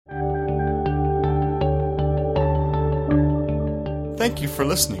Thank you for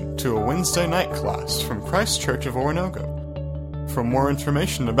listening to a Wednesday night class from Christ Church of Oronogo. For more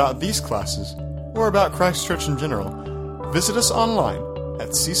information about these classes, or about Christ Church in general, visit us online at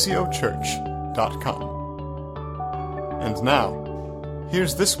ccochurch.com. And now,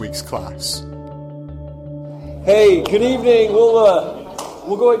 here's this week's class. Hey, good evening.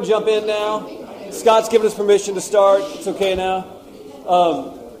 We'll go ahead and jump in now. Scott's given us permission to start. It's okay now.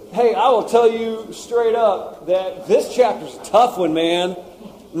 Hey, I will tell you straight up that this chapter's a tough one, man.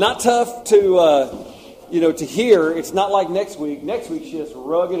 Not tough to hear. It's not like next week. Next week's just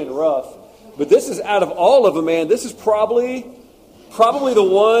rugged and rough. But this is, out of all of them, man, this is probably the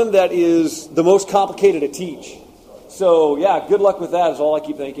one that is the most complicated to teach. So, yeah, good luck with that is all I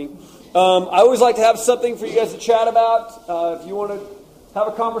keep thinking. I always like to have something for you guys to chat about. If you want to have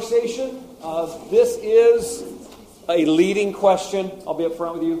a conversation, this is a leading question. I'll be up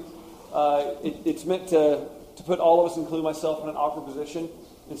front with you. It's meant to put all of us, including myself, in an awkward position.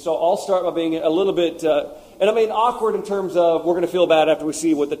 And so I'll start by being a little bit, and I mean awkward in terms of we're going to feel bad after we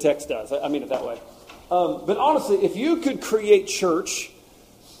see what the text does. I mean it that way. But honestly, if you could create church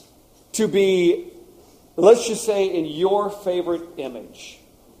to be, let's just say, in your favorite image,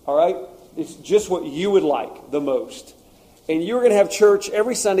 all right? It's just what you would like the most. And you were going to have church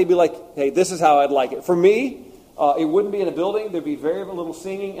every Sunday be like, hey, this is how I'd like it. For me, it wouldn't be in a building. Thered be very little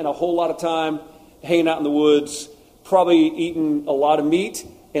singing and a whole lot of time hanging out in the woods, probably eating a lot of meat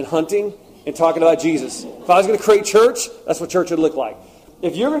and hunting and talking about Jesus. If I was going to create church, that's what church would look like.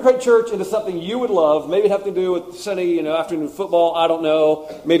 If you're going to create church into something you would love, maybe it'd have to do with Sunday afternoon football, I don't know.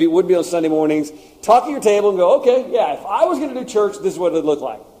 Maybe it would be on Sunday mornings. Talk at your table and go, okay, yeah, if I was going to do church, this is what it would look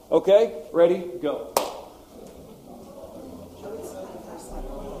like. Okay, ready, go.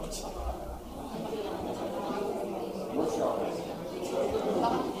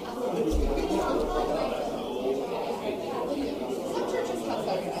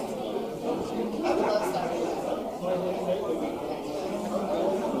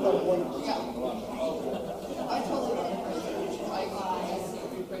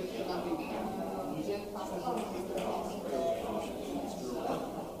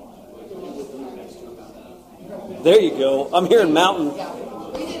 There you go. I'm hearing mountain.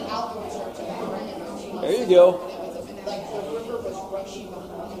 There you go.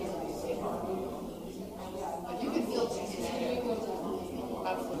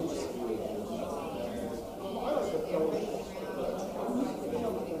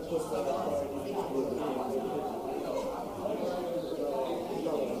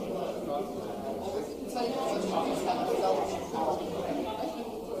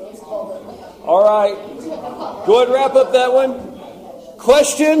 All right. Go ahead and wrap up that one.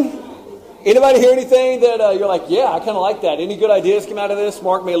 Question? Anybody hear anything that you're like, yeah, I kind of like that? Any good ideas come out of this?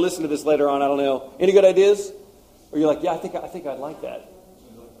 Mark may listen to this later on. I don't know. Any good ideas? Or you're like, yeah, I think I'd like that.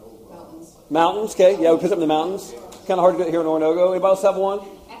 Mountains, okay. Yeah, we put up in the mountains. Kind of hard to get here in Oronogo. Anybody else have one?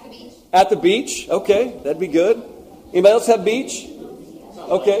 At the beach. At the beach? Okay, that'd be good. Anybody else have beach?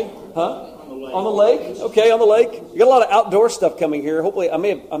 Okay. Huh? On the lake? Okay, on the lake. You got a lot of outdoor stuff coming here. Hopefully, I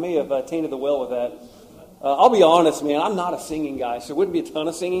may have tainted the well with that. I'll be honest, man. I'm not a singing guy, so it wouldn't be a ton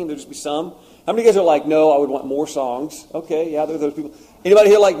of singing. There'd just be some. How many of you guys are like, no, I would want more songs? Okay, yeah, there are those people. Anybody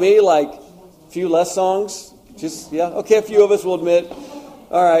here like me, like a few less songs? Just, yeah, okay, a few of us will admit.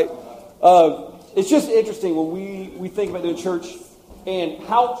 All right. It's just interesting when we think about doing church and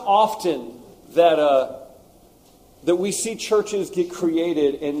how often that we see churches get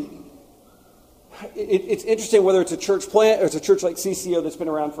created, and it's interesting whether it's a church plant or it's a church like CCO that's been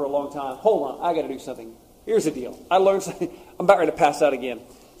around for a long time. Hold on, I got to do something. Here's the deal. I learned something. I'm about ready to pass out again.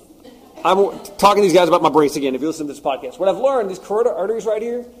 I'm talking to these guys about my brace again, if you listen to this podcast. What I've learned, these carotid arteries right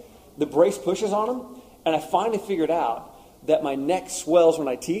here, the brace pushes on them, and I finally figured out that my neck swells when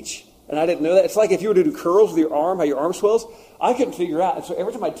I teach, and I didn't know that. It's like if you were to do curls with your arm, how your arm swells. I couldn't figure out. And so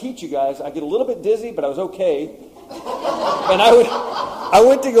every time I teach you guys, I get a little bit dizzy, but I was okay. And I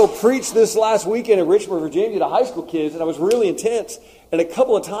went to go preach this last weekend in Richmond, Virginia to high school kids, and I was really intense. And a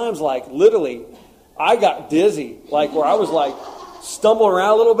couple of times, like, literally, I got dizzy, like, where I was, like, stumbling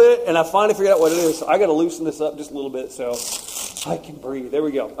around a little bit, and I finally figured out what it is. So I got to loosen this up just a little bit so I can breathe. There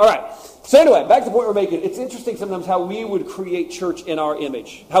we go. All right. So anyway, back to the point we're making. It's interesting sometimes how we would create church in our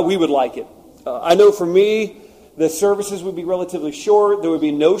image, how we would like it. I know for me, the services would be relatively short. There would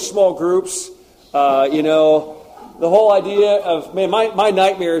be no small groups. The whole idea of, man, my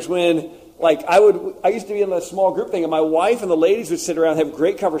nightmare is when, like, I used to be in a small group thing, and my wife and the ladies would sit around and have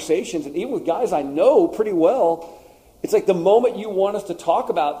great conversations, and even with guys I know pretty well, it's like the moment you want us to talk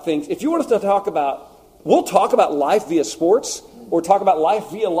about things, if you want us to talk about, we'll talk about life via sports, or talk about life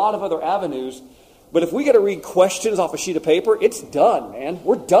via a lot of other avenues, But if we got to read questions off a sheet of paper, it's done, man.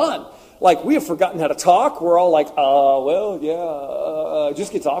 We're done. Like, we have forgotten how to talk. We're all like, it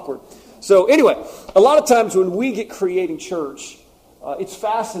just gets awkward. So anyway, a lot of times when we get creating church, it's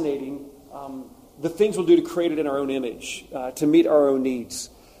fascinating the things we'll do to create it in our own image, to meet our own needs.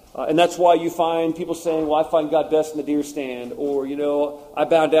 And that's why you find people saying, well, I find God best in the deer stand, or, I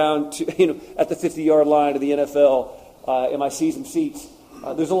bow down to, at the 50-yard line of the NFL in my season seats.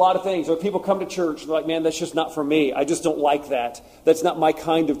 There's a lot of things. Or people come to church and they're like, man, that's just not for me. I just don't like that. That's not my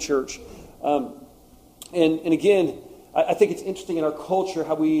kind of church. And again, I think it's interesting in our culture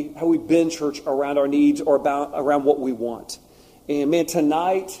how we bend church around our needs or around what we want. And man,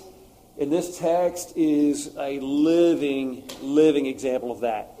 tonight in this text is a living example of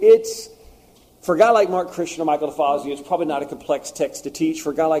that. It's, for a guy like Mark Christian or Michael DeFazio, it's probably not a complex text to teach.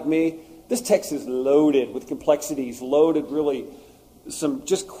 For a guy like me, this text is loaded with complexities, loaded really some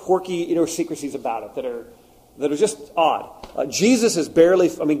just quirky idiosyncrasies about it that are just odd. Jesus is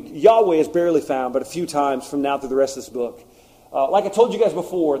Yahweh is barely found, but a few times from now through the rest of this book. Like I told you guys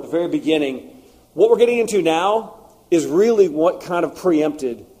before at the very beginning, what we're getting into now is really what kind of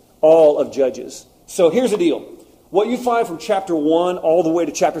preempted all of Judges. So here's the deal. What you find from chapter 1 all the way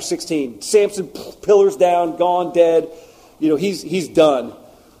to chapter 16, Samson, pillars down, gone, dead, he's done.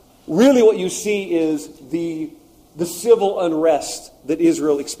 Really what you see is the civil unrest that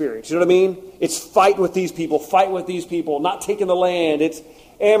Israel experienced. You know what I mean? It's fight with these people, not taking the land. It's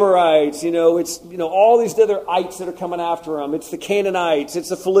Amorites, it's, all these other ites that are coming after them. It's the Canaanites, it's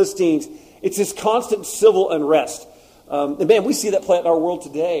the Philistines. It's this constant civil unrest. And man, we see that play out in our world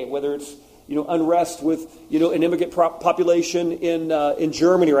today, whether it's, unrest with, an immigrant population in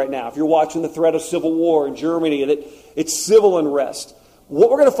Germany right now. If you're watching the threat of civil war in Germany, it's civil unrest.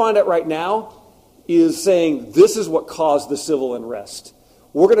 What we're going to find out right now is saying this is what caused the civil unrest.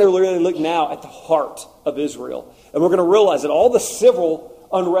 We're going to really look now at the heart of Israel. And we're going to realize that all the civil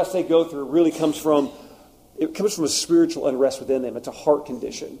unrest they go through really comes from a spiritual unrest within them. It's a heart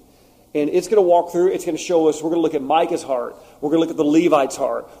condition. And it's going to walk through, it's going to show us, we're going to look at Micah's heart. We're going to look at the Levites'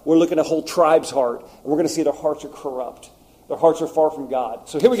 heart. We're looking at a whole tribe's heart. And we're going to see their hearts are corrupt. Their hearts are far from God.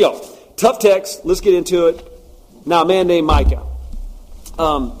 So here we go. Tough text. Let's get into it. Now, a man named Micah.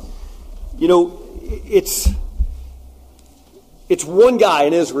 It's one guy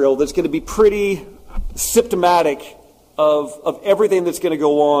in Israel that's going to be pretty symptomatic of everything that's going to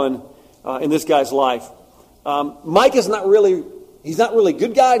go on in this guy's life. Micah's he's not really a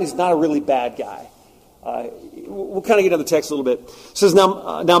good guy, and he's not a really bad guy. We'll kind of get into the text a little bit. It says, now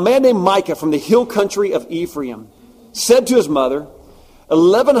a man named Micah from the hill country of Ephraim said to his mother,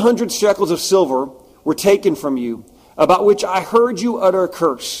 1,100 shekels of silver were taken from you, about which I heard you utter a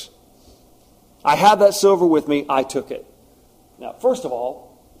curse. I had that silver with me, I took it. Now, first of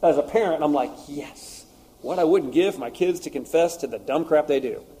all, as a parent, I'm like, yes, what I wouldn't give my kids to confess to the dumb crap they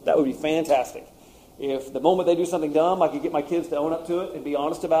do. That would be fantastic. If the moment they do something dumb, I could get my kids to own up to it and be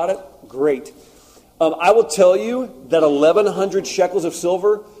honest about it, great. I will tell you that 1,100 shekels of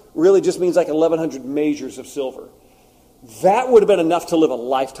silver really just means like 1,100 measures of silver. That would have been enough to live a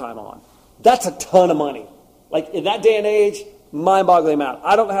lifetime on. That's a ton of money. Like in that day and age, mind-boggling amount.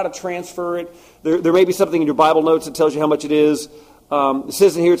 I don't know how to transfer it. There may be something in your Bible notes that tells you how much it is. It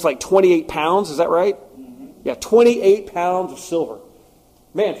says in here it's like 28 pounds. Is that right? Mm-hmm. Yeah, 28 pounds of silver.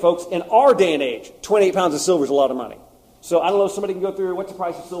 Man, folks, in our day and age, 28 pounds of silver is a lot of money. So I don't know if somebody can go through, what's the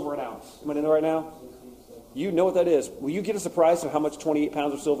price of silver an ounce? Anybody know right now? You know what that is. Will you get us a price of how much 28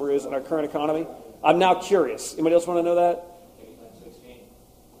 pounds of silver is in our current economy? I'm now curious. Anybody else want to know that?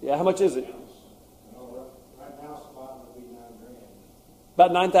 Yeah, how much is it?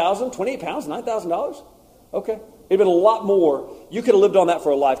 About $9,000? 28 pounds, $9,000? Okay. It'd been a lot more. You could have lived on that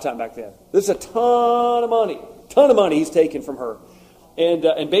for a lifetime back then. This is a ton of money. Ton of money he's taken from her.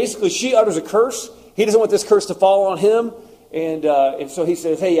 And basically she utters a curse. He doesn't want this curse to fall on him. And so he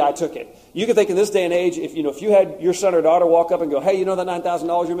says, hey, yeah, I took it. You can think in this day and age, if you had your son or daughter walk up and go, hey, you know that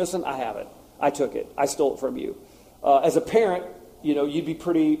 $9,000 you're missing? I have it. I took it. I stole it from you. As a parent, you'd be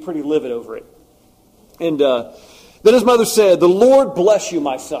pretty livid over it. And then his mother said, the Lord bless you,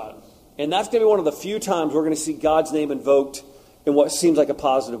 my son. And that's going to be one of the few times we're going to see God's name invoked in what seems like a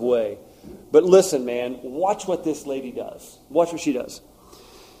positive way. But listen, man, watch what this lady does. Watch what she does.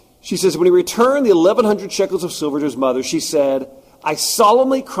 She says, when he returned the 1,100 shekels of silver to his mother, she said, I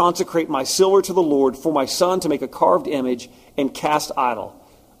solemnly consecrate my silver to the Lord for my son to make a carved image and cast idol.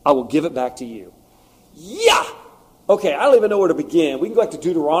 I will give it back to you. Yeah! Okay, I don't even know where to begin. We can go back to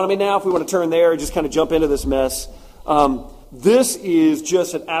Deuteronomy now if we want to turn there and just kind of jump into this mess. This is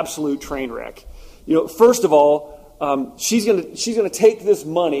just an absolute train wreck. First of all, she's going to take this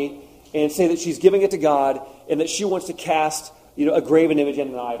money and say that she's giving it to God and that she wants to cast, a graven image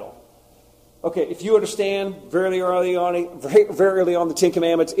and an idol. Okay, if you understand very early on the Ten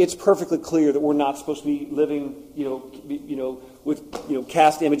Commandments, it's perfectly clear that we're not supposed to be living, with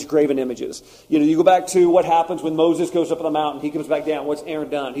cast image, graven images. You go back to what happens when Moses goes up on the mountain. He comes back down. What's Aaron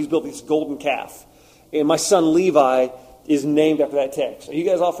done? He's built this golden calf. And my son Levi is named after that text. Are you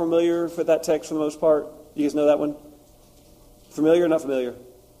guys all familiar with that text for the most part? You guys know that one? Familiar or not familiar?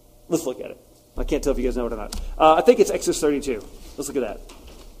 Let's look at it. I can't tell if you guys know it or not. I think it's Exodus 32. Let's look at that.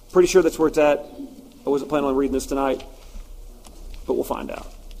 Pretty sure that's where it's at. I wasn't planning on reading this tonight, but we'll find out.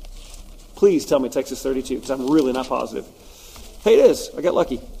 Please tell me it's Exodus 32, because I'm really not positive. Hey, it is. I got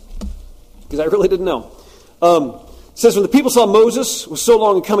lucky, because I really didn't know. It says, when the people saw Moses was so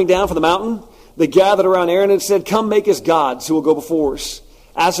long in coming down from the mountain, they gathered around Aaron and said, come make us gods who will go before us.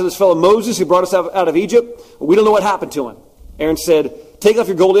 As for this fellow Moses who brought us out of Egypt, we don't know what happened to him. Aaron said, take off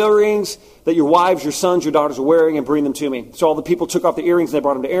your gold earrings that your wives, your sons, your daughters are wearing, and bring them to me. So all the people took off the earrings and they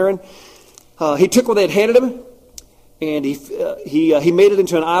brought them to Aaron. He took what they had handed him, and he made it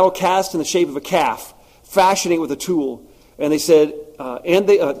into an idol cast in the shape of a calf, fashioning it with a tool. And they said,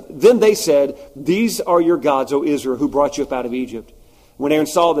 then they said, these are your gods, O Israel, who brought you up out of Egypt. When Aaron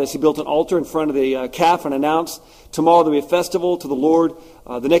saw this, he built an altar in front of the calf and announced, tomorrow there will be a festival to the Lord.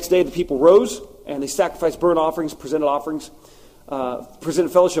 The next day the people rose, and they sacrificed burnt offerings, presented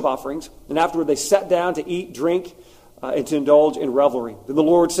fellowship offerings. And afterward they sat down to eat, drink, and to indulge in revelry. Then the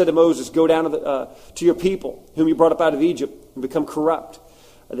Lord said to Moses, go down to your people, whom you brought up out of Egypt, and become corrupt.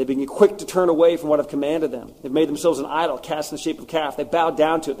 They've been quick to turn away from what I've commanded them. They've made themselves an idol cast in the shape of a calf. They bowed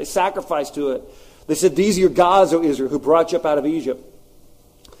down to it. They sacrificed to it. They said, these are your gods, O Israel, who brought you up out of Egypt.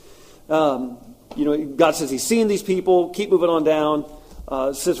 God says he's seen these people. Keep moving on down.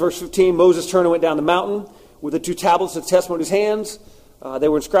 It says, verse 15, Moses turned and went down the mountain with the 2 tablets of the testimony in his hands. They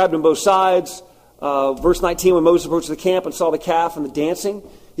were inscribed on both sides. Verse 19, when Moses approached the camp and saw the calf and the dancing,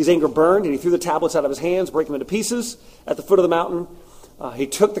 his anger burned, and he threw the tablets out of his hands, breaking them into pieces at the foot of the mountain. He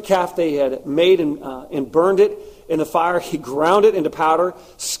took the calf they had made and burned it in the fire. He ground it into powder,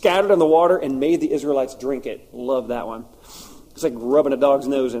 scattered it on the water, and made the Israelites drink it. Love that one. It's like rubbing a dog's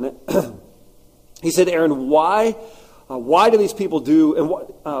nose in it. He said to Aaron, why do these people do, and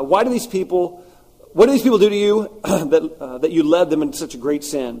what do these people do to you that you led them into such a great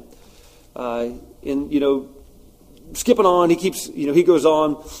sin? Skipping on, he goes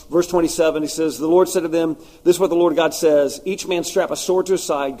on. Verse 27, he says, the Lord said to them, this is what the Lord God says, each man strap a sword to his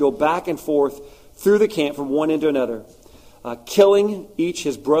side, go back and forth through the camp from one end to another, killing each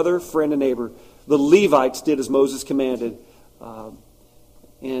his brother, friend, and neighbor. The Levites did as Moses commanded.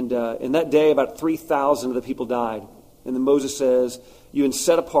 And in that day, about 3,000 of the people died. And then Moses says, you've been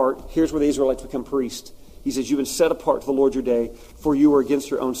set apart. Here's where the Israelites become priests. He says, you've been set apart to the Lord your day, for you were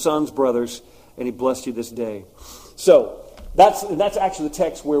against your own sons, brothers, and he blessed you this day. So that's actually the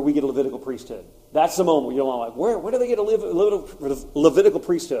text where we get a Levitical priesthood. That's the moment where you're like, where do they get a Levitical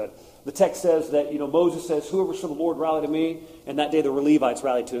priesthood? The text says that, Moses says, whoever's for the Lord rallied to me, and that day the Levites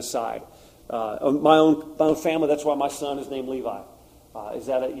rallied to his side. My own family, that's why my son is named Levi.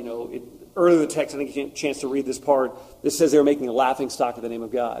 Earlier in the text, I didn't get a chance to read this part. This says they were making a laughing stock of the name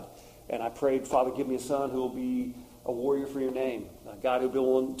of God. And I prayed, Father, give me a son who will be a warrior for your name. God who will be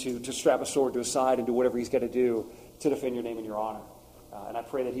willing to strap a sword to his side and do whatever he's got to do to defend your name and your honor. And I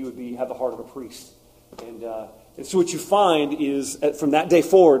pray that he would have the heart of a priest. And so what you find is, from that day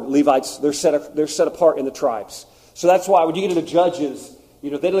forward, Levites, they're set apart in the tribes. So that's why when you get into Judges, they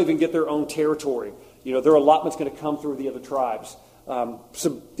don't even get their own territory. Their allotment's going to come through the other tribes. We don't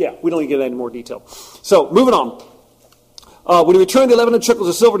get into any more detail. So, moving on. When he returned the 11 shekels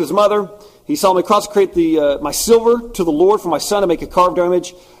of silver to his mother, he saw me consecrate my silver to the Lord for my son to make a carved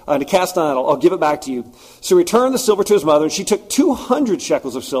image and to cast an idol. I'll give it back to you. So he returned the silver to his mother, and she took 200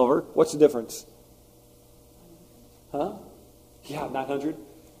 shekels of silver. What's the difference? Huh? Yeah, 900?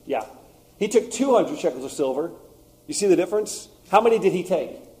 Yeah. He took 200 shekels of silver. You see the difference? How many did he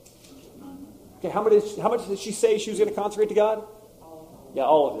take? Okay, how much did she say she was going to consecrate to God? Yeah,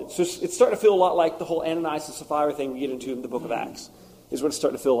 all of it. So it's starting to feel a lot like the whole Ananias and Sapphira thing we get into in the book of Acts, is what it's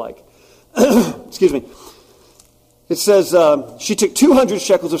starting to feel like. Excuse me. It says, she took 200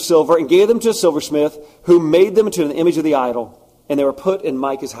 shekels of silver and gave them to a silversmith who made them into an image of the idol, and they were put in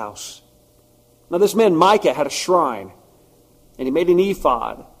Micah's house. Now this man Micah had a shrine, and he made an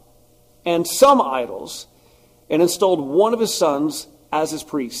ephod and some idols, and installed one of his sons as his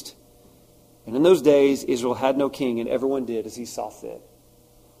priest. And in those days, Israel had no king, and everyone did as he saw fit.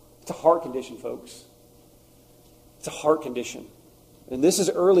 It's a heart condition, folks. It's a heart condition. And this is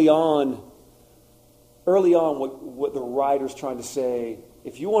early on what the writer's trying to say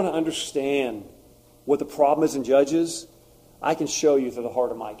if you want to understand what the problem is in Judges, I can show you through the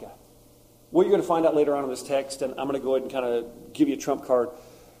heart of Micah. What you're going to find out later on in this text, and I'm going to go ahead and kind of give you a trump card.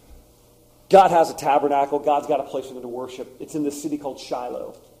 God has a tabernacle. God's got a place for them to worship. It's in this city called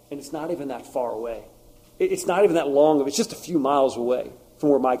Shiloh, and it's not even that far away. It's not even that long. It's just a few miles away from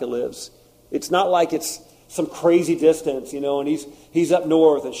where Micah lives. It's not like it's some crazy distance, and he's up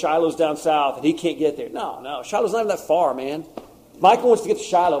north, and Shiloh's down south, and he can't get there. No, Shiloh's not even that far, man. Micah wants to get to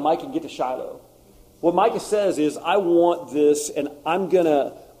Shiloh. Micah can get to Shiloh. What Micah says is, I want this, and I'm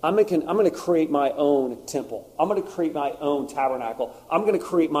gonna create my own temple. I'm going to create my own tabernacle. I'm going to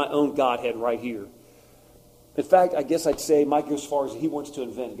create my own Godhead right here. In fact, I guess I'd say Micah goes as far as he wants to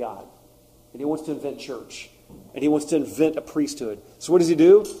invent God. And he wants to invent church. And he wants to invent a priesthood. So what does he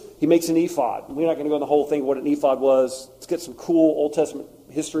do? He makes an ephod. We're not going to go in the whole thing of what an ephod was. Let's get some cool Old Testament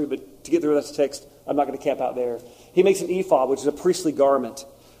history, but to get through this text, I'm not going to camp out there. He makes an ephod, which is a priestly garment.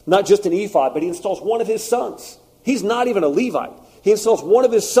 Not just an ephod, but he installs one of his sons. He's not even a Levite. He installs one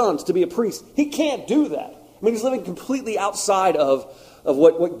of his sons to be a priest. He can't do that. I mean, he's living completely outside of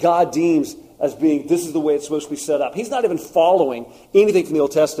what God deems as being, this is the way it's supposed to be set up. He's not even following anything from the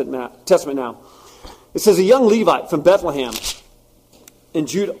Old Testament now. It says, a young Levite from Bethlehem in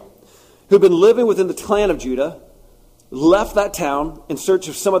Judah, who'd been living within the clan of Judah, left that town in search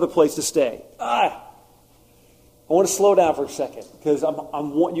of some other place to stay. I want to slow down for a second because I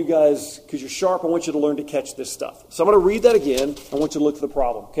want you guys, because you're sharp, I want you to learn to catch this stuff. So I'm going to read that again. I want you to look for the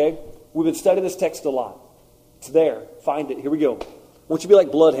problem, okay? We've been studying this text a lot. It's there. Find it. Here we go. I want you to be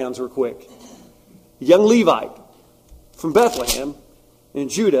like bloodhounds real quick. A young Levite from Bethlehem in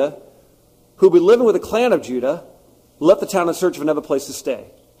Judah, who had been living with a clan of Judah, left the town in search of another place to stay.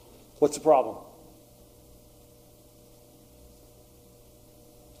 What's the problem?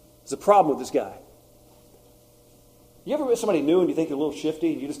 There's a problem with this guy. You ever met somebody new and you think you're a little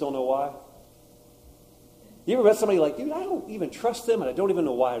shifty and you just don't know why? You ever met somebody like, dude, I don't even trust them and I don't even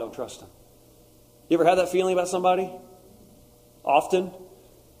know why I don't trust them? You ever had that feeling about somebody? Often?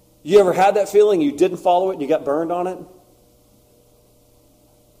 You ever had that feeling you didn't follow it and you got burned on it?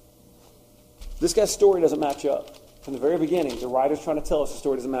 This guy's story doesn't match up. From the very beginning, the writer's trying to tell us the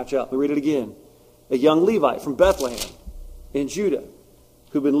story doesn't match up. Let me read it again. A young Levite from Bethlehem in Judah,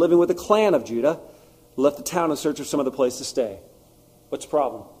 who'd been living with a clan of Judah, left the town in search of some other place to stay. What's the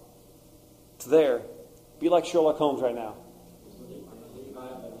problem? It's there. Be like Sherlock Holmes right now.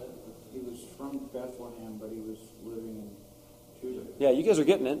 He was from Bethlehem, but he was living in Judah. Yeah, you guys are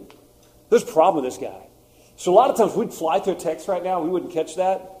getting it. There's a problem with this guy. So a lot of times we'd fly through a text right now, we wouldn't catch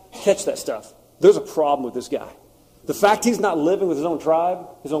that stuff. There's a problem with this guy. The fact he's not living with his own tribe,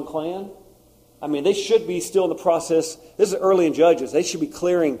 his own clan, I mean, they should be still in the process. This is early in Judges. They should be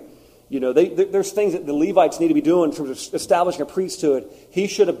clearing. There's things that the Levites need to be doing in terms of establishing a priesthood. He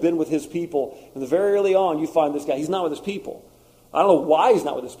should have been with his people. And very early on, you find this guy. He's not with his people. I don't know why he's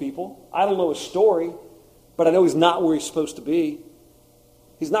not with his people. I don't know his story. But I know he's not where he's supposed to be.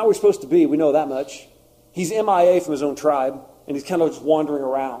 He's not where he's supposed to be. We know that much. He's MIA from his own tribe. And he's kind of just wandering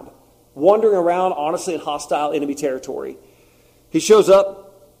around. Wandering around, honestly, in hostile enemy territory. He shows up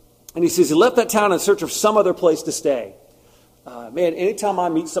and he says he left that town in search of some other place to stay. Man, anytime I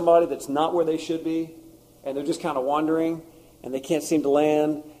meet somebody that's not where they should be, and they're just kind of wandering, and they can't seem to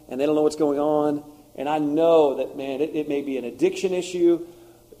land, and they don't know what's going on, and I know that, man, it may be an addiction issue,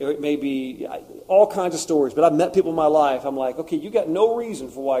 or it may be all kinds of stories, but I've met people in my life, I'm like, okay, you got no reason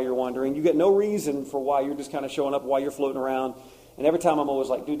for why you're wandering, you got no reason for why you're just kind of showing up, why you're floating around, and every time I'm always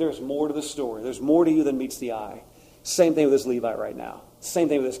like, dude, there's more to this story, there's more to you than meets the eye. Same thing with this Levite right now. Same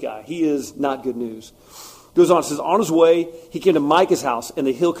thing with this guy. He is not good news. Goes on, says, on his way, he came to Micah's house in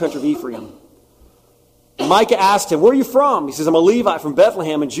the hill country of Ephraim. Micah asked him, where are you from? He says, I'm a Levite from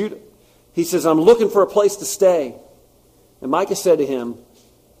Bethlehem in Judah. He says, I'm looking for a place to stay. And Micah said to him,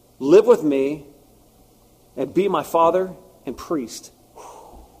 live with me and be my father and priest.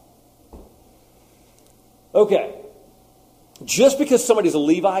 Okay. Just because somebody's a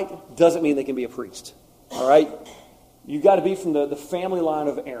Levite doesn't mean they can be a priest. All right? You got to be from the family line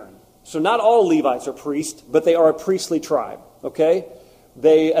of Aaron. So not all Levites are priests, but they are a priestly tribe, okay?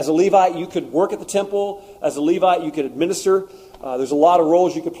 As a Levite, you could work at the temple. As a Levite, you could administer. There's a lot of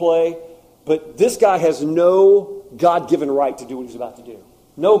roles you could play. But this guy has no God-given right to do what he's about to do.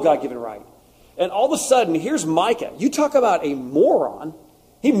 No God-given right. And all of a sudden, here's Micah. You talk about a moron.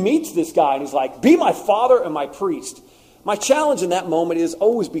 He meets this guy and he's like, be my father and my priest. My challenge in that moment is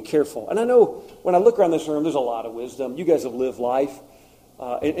always be careful. And I know when I look around this room, there's a lot of wisdom. You guys have lived life.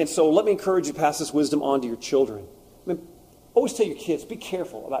 And so let me encourage you to pass this wisdom on to your children. I mean, always tell your kids, be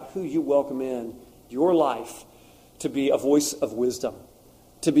careful about who you welcome in your life to be a voice of wisdom.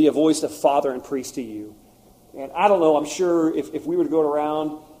 to be a voice of father and priest to you. And I don't know, I'm sure if we were to go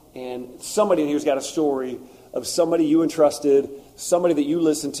around and somebody in here's got a story of somebody you entrusted, somebody that you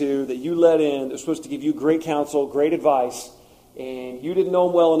listened to, that you let in, that was supposed to give you great counsel, great advice, and you didn't know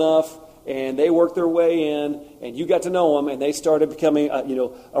them well enough, and they worked their way in, and you got to know them, and they started becoming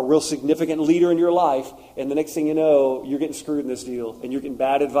a real significant leader in your life, and the next thing you know, you're getting screwed in this deal, and you're getting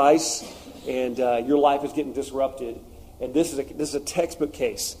bad advice, and your life is getting disrupted. And this is a textbook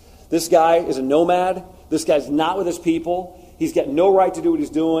case. This guy is a nomad. This guy's not with his people. He's got no right to do what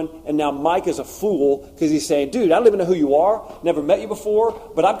he's doing. And now Micah's a fool because he's saying, dude, I don't even know who you are. Never met you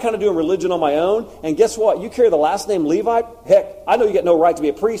before, but I'm kind of doing religion on my own. And guess what? You carry the last name Levite? Heck, I know you got no right to be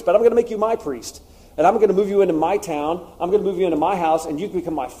a priest, but I'm going to make you my priest. And I'm going to move you into my town. I'm going to move you into my house, and you can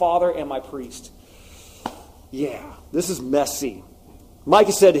become my father and my priest. Yeah, this is messy.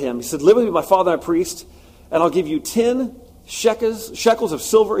 Micah said to him, he said, live with me, my father and my priest, and I'll give you 10 shekels of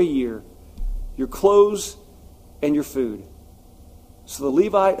silver a year, your clothes and your food. So the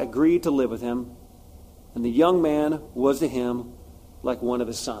Levite agreed to live with him, and the young man was to him like one of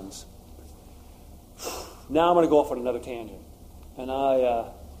his sons. Now I'm going to go off on another tangent. And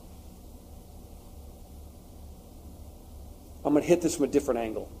I'm going to hit this from a different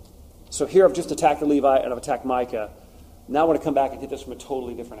angle. So here I've just attacked the Levite and I've attacked Micah. Now I want to come back and hit this from a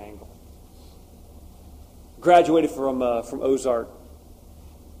totally different angle. Graduated from Ozark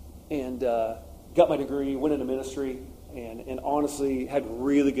and got my degree, went into ministry, and honestly had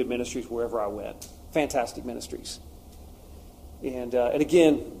really good ministries wherever I went. Fantastic ministries. And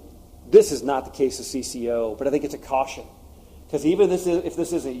again, this is not the case of CCO, but I think it's a caution. Because even if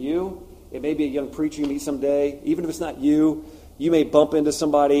this isn't you, it may be a young preacher you meet someday. Even if it's not you, you may bump into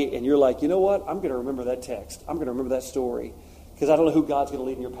somebody and you're like, you know what? I'm going to remember that text. I'm going to remember that story. Because I don't know who God's going to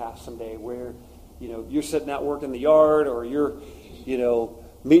lead in your path someday where, you're sitting out working in the yard or you're,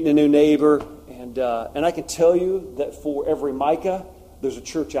 meeting a new neighbor. And I can tell you that for every Micah, there's a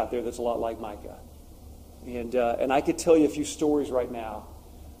church out there that's a lot like Micah. And I could tell you a few stories right now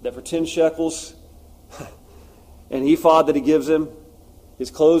that for 10 shekels and ephod that he gives him,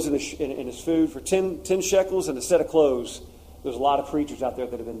 his clothes and his food, for 10 shekels and a set of clothes, there's a lot of preachers out there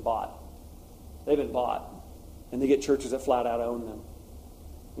that have been bought. They've been bought. And they get churches that flat out own them.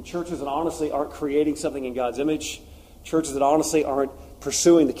 And churches that honestly aren't creating something in God's image. Churches that honestly aren't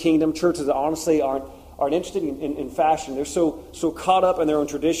pursuing the kingdom. Churches that honestly aren't interested in fashion. They're so caught up in their own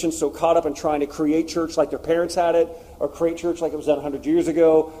traditions, so caught up in trying to create church like their parents had it, or create church like it was done 100 years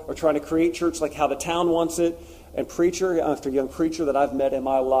ago, or trying to create church like how the town wants it. And preacher after young preacher that I've met in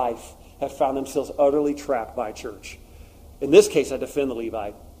my life have found themselves utterly trapped by a church. In this case, I defend the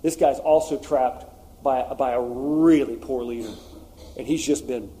Levite. This guy's also trapped by a really poor leader. And he's just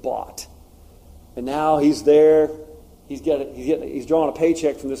been bought. And now he's there. He's drawing a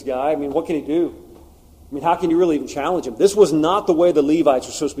paycheck from this guy. I mean, what can he do? I mean, how can you really even challenge him? This was not the way the Levites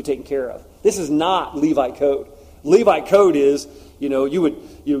were supposed to be taken care of. This is not Levite code. Levite code is, you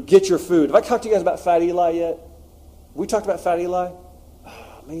would get your food. Have I talked to you guys about Fat Eli yet? Have we talked about Fat Eli?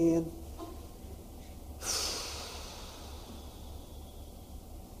 Oh, man.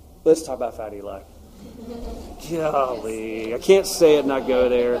 Let's talk about Fat Eli. Golly, I can't say it and not go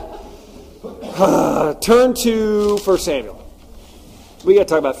there. Turn to 1 Samuel. We got to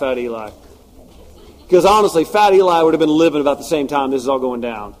talk about Fat Eli. Because honestly, Fat Eli would have been living about the same time this is all going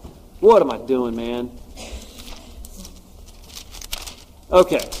down. What am I doing, man?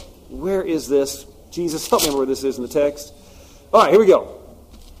 Okay, where is this? Jesus, help me remember where this is in the text. All right, here we go.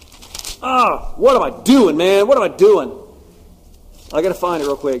 What am I doing, man? What am I doing? I got to find it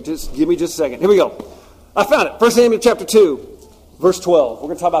real quick. Just give me just a second. Here we go. I found it. 1 Samuel chapter 2, verse 12. We're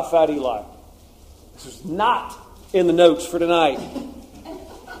going to talk about Fat Eli. This is not in the notes for tonight.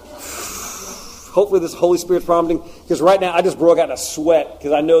 Hopefully this Holy Spirit's prompting. Because right now I just broke out in a sweat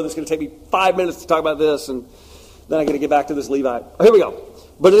because I know this is going to take me 5 minutes to talk about this. And then I'm going to get back to this Levite. Here we go.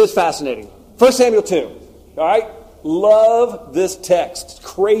 But it is fascinating. 1 Samuel 2. All right? Love this text. It's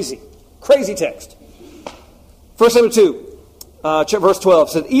crazy. Crazy text. 1 Samuel 2. Verse 12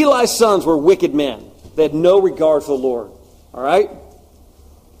 said, Eli's sons were wicked men. They had no regard for the Lord. All right?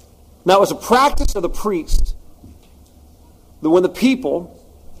 Now, it was a practice of the priest that when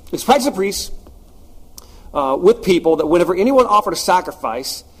it's practice of priests with people that whenever anyone offered a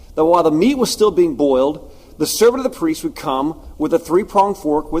sacrifice, that while the meat was still being boiled, the servant of the priest would come with a 3-pronged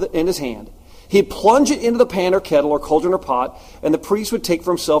fork in his hand. He'd plunge it into the pan or kettle or cauldron or pot, and the priest would take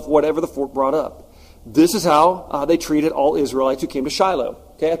for himself whatever the fork brought up. This is how they treated all Israelites who came to Shiloh.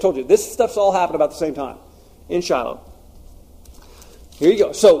 Okay, I told you, this stuff's all happened about the same time in Shiloh. Here you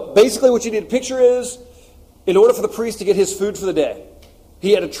go. So basically what you need to picture is, in order for the priest to get his food for the day,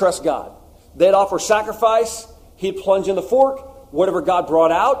 He had to trust God. They'd offer sacrifice. He'd plunge in the fork. Whatever God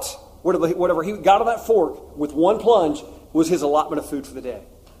brought out, whatever he got on that fork with one plunge was his allotment of food for the day.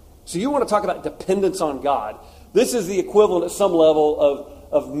 So you want to talk about dependence on God. This is the equivalent at some level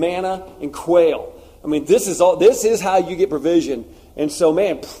of manna and quail. I mean, this is how you get provision. And so,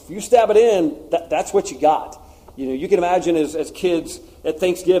 man, you stab it in, that's what you got. You know, you can imagine as kids at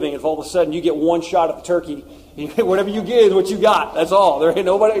Thanksgiving, if all of a sudden you get one shot at the turkey, whatever you get is what you got. That's all. There ain't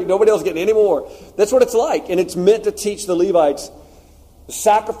nobody else getting any more. That's what it's like. And it's meant to teach the Levites, the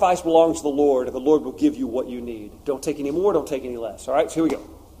sacrifice belongs to the Lord, and the Lord will give you what you need. Don't take any more, don't take any less. All right, so here we go.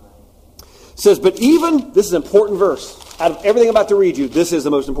 It says, but even, this is an important verse. Out of everything I'm about to read you, this is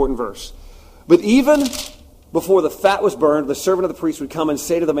the most important verse. But even before the fat was burned, the servant of the priest would come and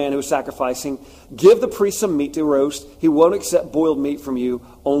say to the man who was sacrificing, give the priest some meat to roast. He won't accept boiled meat from you,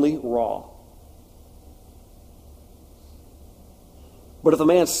 only raw. But if the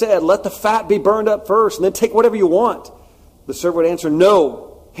man said, let the fat be burned up first, and then take whatever you want, the servant would answer,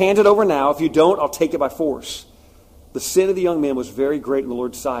 no, hand it over now. If you don't, I'll take it by force. The sin of the young man was very great in the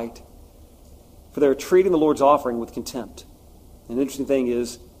Lord's sight, for they were treating the Lord's offering with contempt. And the interesting thing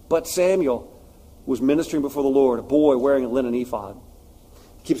is, but Samuel was ministering before the Lord, a boy wearing a linen ephod.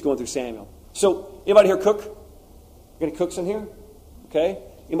 It keeps going through Samuel. So, anybody here cook? Got any cooks in here? Okay.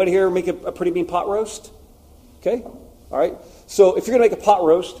 Anybody here make a pretty mean pot roast? Okay. All right. So, if you're going to make a pot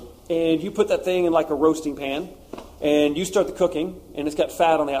roast, and you put that thing in like a roasting pan, and you start the cooking, and it's got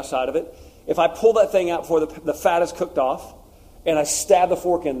fat on the outside of it, if I pull that thing out before the fat is cooked off, and I stab the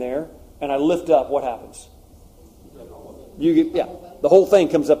fork in there, and I lift up, what happens? The whole thing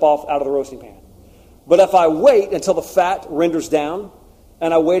comes up out of the roasting pan. But if I wait until the fat renders down,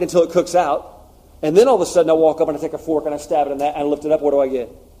 and I wait until it cooks out, and then all of a sudden I walk up and I take a fork and I stab it in that and I lift it up, what do I get?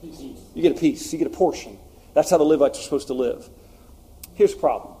 You get a piece. You get a portion. That's how the Levites are supposed to live. Here's the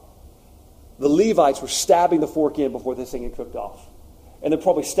problem. The Levites were stabbing the fork in before this thing had cooked off. And they're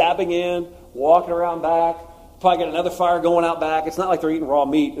probably stabbing in, walking around back, probably got another fire going out back. It's not like they're eating raw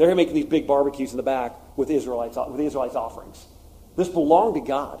meat. They're making these big barbecues in the back with the Israelites offerings. This belonged to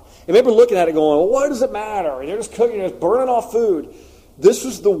God. And remember looking at it going, well, what does it matter? And they're just cooking, they're just burning off food. This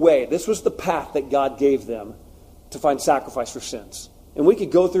was the way, this was the path that God gave them to find sacrifice for sins. And we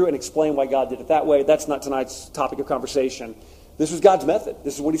could go through and explain why God did it that way. That's not tonight's topic of conversation. This was God's method.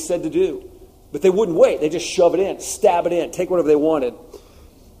 This is what he said to do. But they wouldn't wait. They just shove it in, stab it in, take whatever they wanted.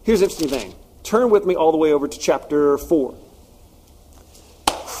 Here's the interesting thing. Turn with me all the way over to chapter 4.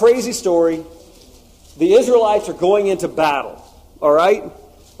 Crazy story. The Israelites are going into battle. All right?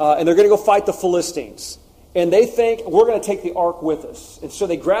 And they're going to go fight the Philistines. And they think, we're going to take the ark with us. And so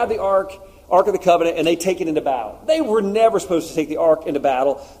they grab the ark of the covenant, and they take it into battle. They were never supposed to take the ark into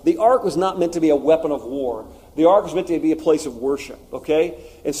battle. The ark was not meant to be a weapon of war. The ark was meant to be a place of worship. Okay?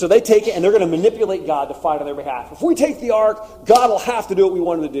 And so they take it, and they're going to manipulate God to fight on their behalf. If we take the ark, God will have to do what we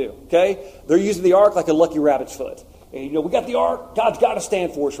want him to do. Okay? They're using the ark like a lucky rabbit's foot. And, we got the ark. God's got to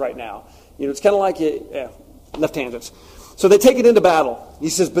stand for us right now. It's kind of like left tangents. So they take it into battle. He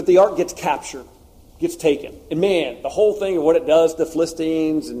says, but the ark gets captured, gets taken. And man, the whole thing of what it does to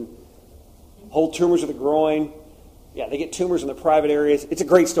Philistines and whole tumors of the groin. Yeah, they get tumors in their private areas. It's a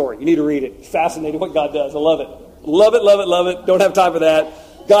great story. You need to read it. It's fascinating what God does. I love it. Love it, love it, love it. Don't have time for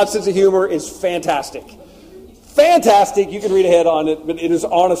that. God's sense of humor is fantastic. Fantastic. You can read ahead on it, but it is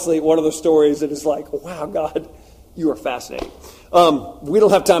honestly one of those stories that is like, wow, God, you are fascinating. We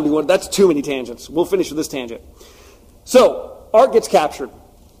don't have time to go. That's too many tangents. We'll finish with this tangent. So, ark gets captured.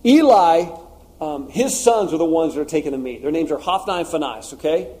 Eli, his sons are the ones that are taking the meat. Their names are Hophni and Phinehas,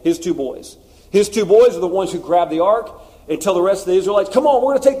 okay? His two boys. His two boys are the ones who grab the ark and tell the rest of the Israelites, come on,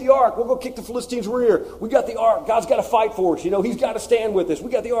 we're going to take the ark. We'll go kick the Philistines' rear. We got the ark. God's got to fight for us. He's got to stand with us.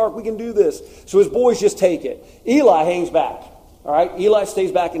 We got the ark. We can do this. So his boys just take it. Eli hangs back. All right? Eli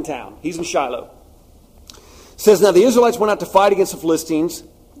stays back in town. He's in Shiloh. It says, now the Israelites went out to fight against the Philistines.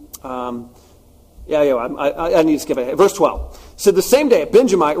 I need to skip ahead. Verse 12. It said, the same day a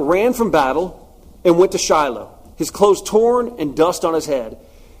Benjamite ran from battle and went to Shiloh, his clothes torn and dust on his head.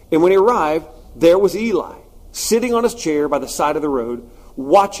 And when he arrived, there was Eli, sitting on his chair by the side of the road,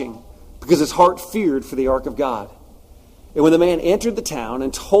 watching, because his heart feared for the ark of God. And when the man entered the town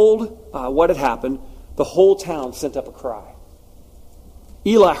and told what had happened, the whole town sent up a cry.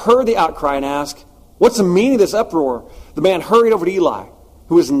 Eli heard the outcry and asked, what's the meaning of this uproar? The man hurried over to Eli,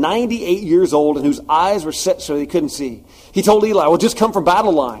 who was 98 years old and whose eyes were set so he couldn't see. He told Eli, well, just come from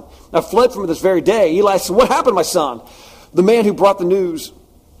battle line. I fled from it this very day. Eli said, what happened, my son? The man who brought the news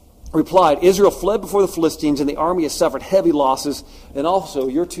replied, Israel fled before the Philistines, and the army has suffered heavy losses. And also,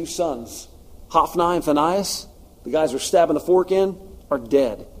 your two sons, Hophni and Phinehas, the guys who are stabbing the fork in, are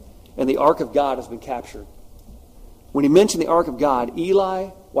dead, and the ark of God has been captured. When he mentioned the ark of God, Eli,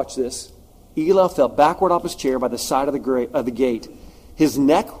 watch this, Eli fell backward off his chair by the side of the gate. His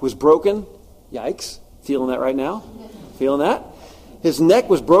neck was broken. Yikes. Feeling that right now? Feeling that? His neck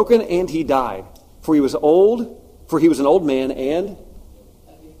was broken and he died. For he was an old man and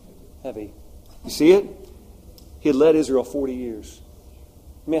heavy. You see it? He had led Israel 40 years.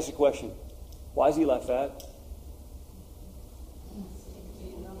 Let me ask you a question. Why is Eli fat?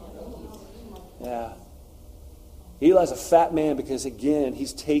 Yeah. Eli's a fat man because, again,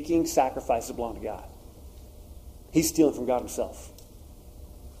 he's taking sacrifices that belong to God. He's stealing from God himself.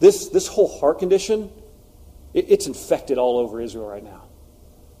 This whole heart condition, it's infected all over Israel right now.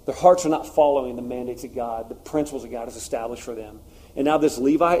 Their hearts are not following the mandates of God, the principles that God has established for them. And now this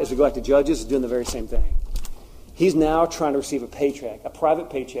Levite, as we go back to Judges, is doing the very same thing. He's now trying to receive a paycheck, a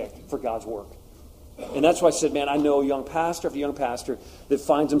private paycheck for God's work. And that's why I said, man, I know a young pastor after young pastor that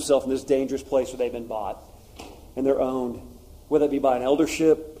finds himself in this dangerous place where they've been bought and they're owned, whether it be by an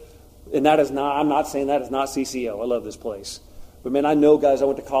eldership. And that is not, I'm not saying that is not CCO. I love this place. But man, I know guys I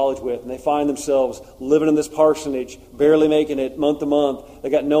went to college with, and they find themselves living in this parsonage, barely making it month to month. They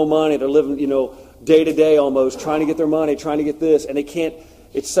got no money. They're living, day to day almost, trying to get their money, trying to get this, and they can't.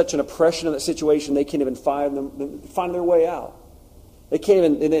 It's such an oppression in that situation. They can't even find their way out. They can't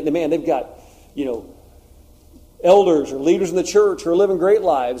even. And man, they've got, elders or leaders in the church who are living great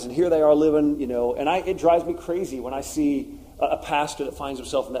lives, and here they are living, And it drives me crazy when I see a pastor that finds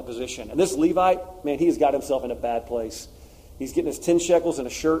himself in that position. And this Levite, man, he has got himself in a bad place. He's getting his 10 shekels and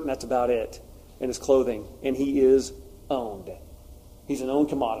a shirt, and that's about it, and his clothing. And he is owned. He's an owned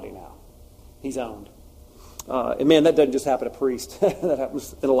commodity now. He's owned. And man, that doesn't just happen to priests. That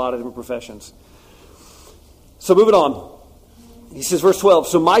happens in a lot of different professions. So moving on. He says, verse 12,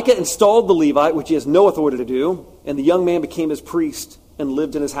 so Micah installed the Levite, which he has no authority to do, and the young man became his priest and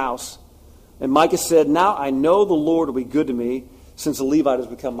lived in his house. And Micah said, now I know the Lord will be good to me, since the Levite has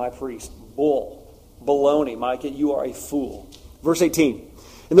become my priest. Bull. Baloney, Micah, you are a fool. Verse 18.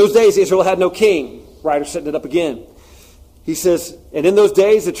 In those days, Israel had no king. Writer setting it up again. He says, and in those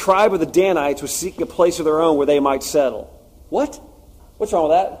days, the tribe of the Danites was seeking a place of their own where they might settle. What? What's wrong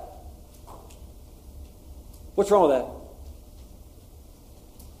with that? What's wrong with that?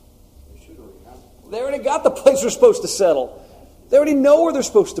 They already got the place they're supposed to settle. They already know where they're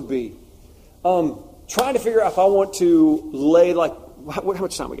supposed to be. Trying to figure out if I want to lay, how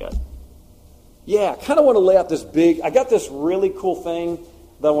much time we got? Yeah, I kind of want to lay out this I got this really cool thing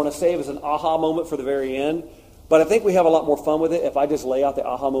that I want to save as an aha moment for the very end. But I think we have a lot more fun with it if I just lay out the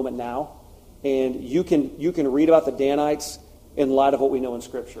aha moment now. And you can read about the Danites in light of what we know in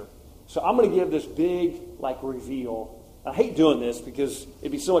Scripture. So I'm going to give this big, reveal. I hate doing this because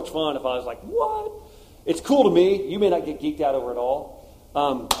it'd be so much fun if I was like, what? It's cool to me. You may not get geeked out over it all.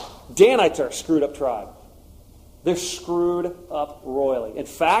 Danites are a screwed up tribe. They're screwed up royally. In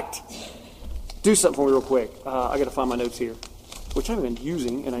fact, do something for me real quick. I got to find my notes here, which I haven't been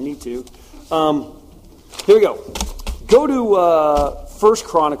using, and I need to. Here we go. Go to 1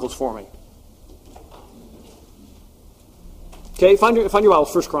 Chronicles for me. Okay, find your Bible,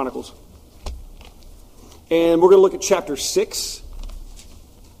 1 Chronicles. And we're going to look at chapter 6.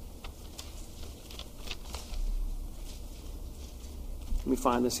 Let me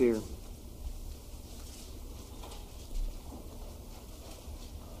find this here.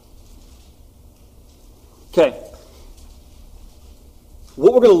 Okay.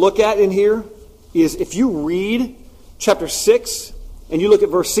 What we're going to look at in here is if you read chapter 6 and you look at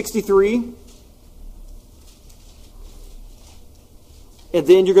verse 63, and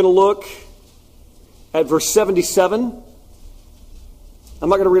then you're going to look at verse 77. I'm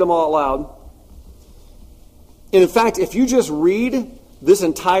not going to read them all out loud. And in fact, if you just read this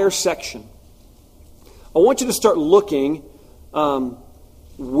entire section, I want you to start looking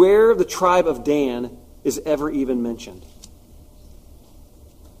where the tribe of Dan is ever even mentioned.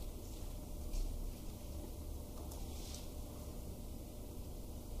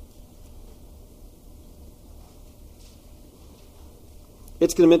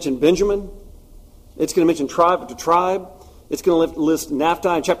 It's going to mention Benjamin. It's going to mention tribe after tribe. It's going to list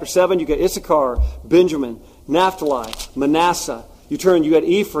Naphtali. In chapter 7, you got Issachar, Benjamin, Naphtali, Manasseh. You got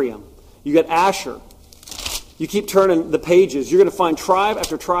Ephraim. You got Asher. You keep turning the pages. You're going to find tribe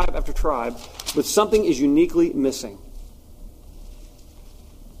after tribe after tribe, but something is uniquely missing.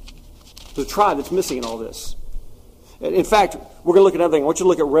 There's a tribe that's missing in all this. In fact, we're going to look at another thing. I want you to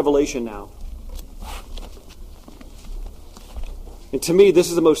look at Revelation now. And to me, this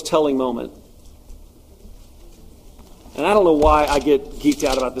is the most telling moment. And I don't know why I get geeked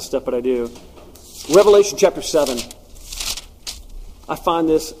out about this stuff, but I do. Revelation chapter 7. I find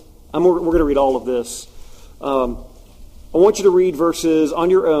this, we're going to read all of this. I want you to read verses on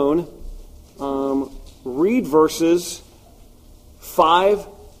your own. Read verses 5.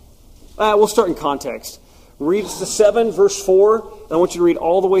 We'll start in context. Read 7, verse 4. And I want you to read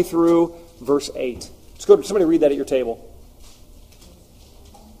all the way through verse 8. Let's go. Somebody read that at your table.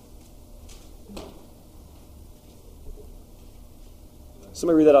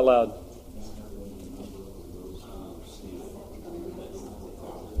 Somebody read that out loud.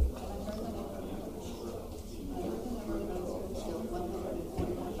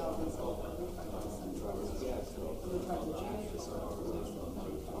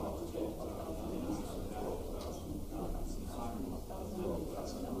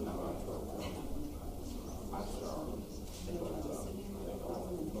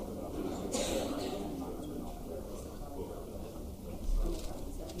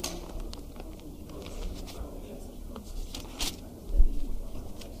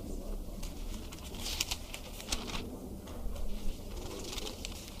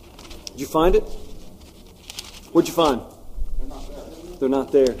 Did you find it? What'd you find? They're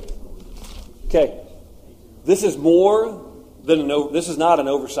not there. Okay. This is more than this is not an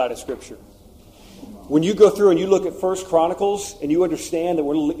oversight of Scripture. When you go through and you look at 1 Chronicles and you understand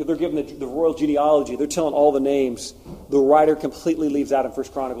that they're giving the royal genealogy, they're telling all the names, the writer completely leaves out in 1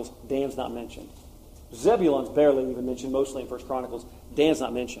 Chronicles. Dan's not mentioned. Zebulun's barely even mentioned, mostly in 1 Chronicles. Dan's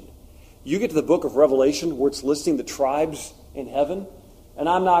not mentioned. You get to the book of Revelation where it's listing the tribes in heaven, and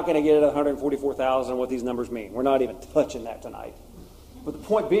I'm not going to get at 144,000 what these numbers mean. We're not even touching that tonight. But the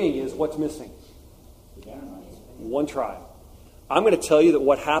point being is, what's missing? One tribe. I'm going to tell you that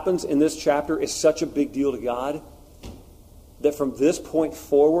what happens in this chapter is such a big deal to God that from this point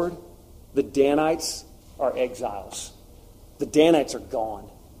forward, the Danites are exiles. The Danites are gone.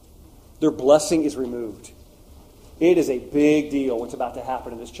 Their blessing is removed. It is a big deal what's about to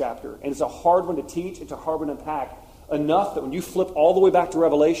happen in this chapter. And it's a hard one to teach. It's a hard one to unpack. Enough that when you flip all the way back to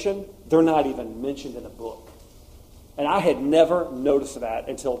Revelation, they're not even mentioned in the book. And I had never noticed that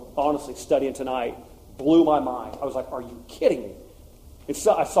until, honestly, studying tonight blew my mind. I was like, are you kidding me? And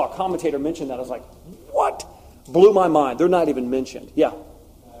so I saw a commentator mention that. I was like, what? Blew my mind. They're not even mentioned. Yeah.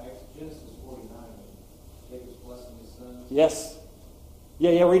 Genesis 49, Jacob's blessing his son. Yes.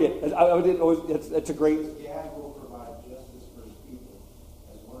 Yeah, read it. It's a great... Gad will provide justice for his people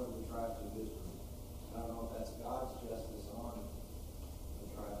as one of the tribes of Israel. I don't know if that's God's justice on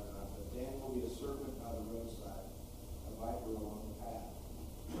the tribe or not, but Dan will be a serpent by the roadside, a viper along the path.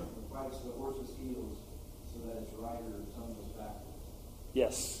 It fights the horse's heels so that its rider tumbles backwards.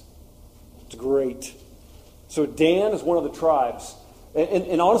 Yes. It's great. So Dan is one of the tribes.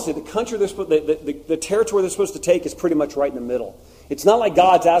 And honestly, the country the territory they're supposed to take is pretty much right in the middle. It's not like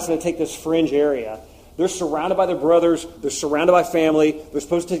God's asking them to take this fringe area. They're surrounded by their brothers. They're surrounded by family. They're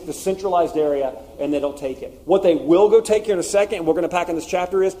supposed to take the centralized area, and they don't take it. What they will go take here in a second, and we're going to pack in this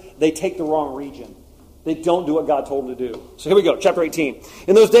chapter, is they take the wrong region. They don't do what God told them to do. So here we go, chapter 18.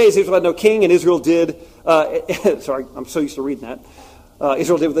 In those days, Israel had no king, and Israel did... sorry, I'm so used to reading that.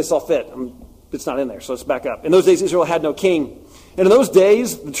 Israel did what they saw fit. It's not in there, so let's back up. In those days, Israel had no king. And in those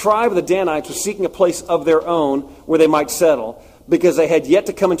days, the tribe of the Danites was seeking a place of their own where they might settle, because they had yet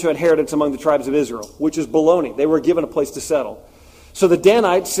to come into inheritance among the tribes of Israel, which is baloney. They were given a place to settle. So the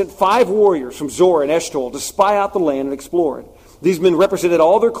Danites sent 5 warriors from Zor and Eshtaol to spy out the land and explore it. These men represented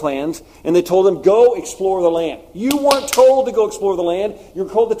all their clans, and they told them, go explore the land. You weren't told to go explore the land. You were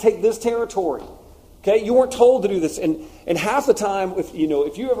told to take this territory. Okay, you weren't told to do this. And half the time, if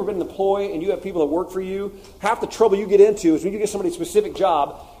you've ever been an employee and you have people that work for you, half the trouble you get into is when you get somebody a specific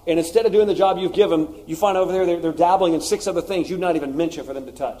job, and instead of doing the job you've given, you find over there they're dabbling in 6 other things you've not even mentioned for them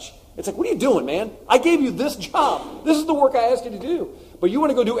to touch. It's like, what are you doing, man? I gave you this job. This is the work I asked you to do. But you want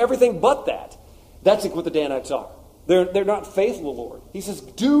to go do everything but that. That's what the Danites are. They're not faithful to the Lord. He says,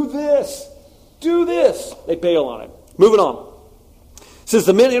 do this. Do this. They bail on it. Moving on. It says,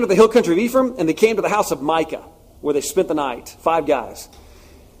 the men entered the hill country of Ephraim, and they came to the house of Micah, where they spent the night. 5 guys.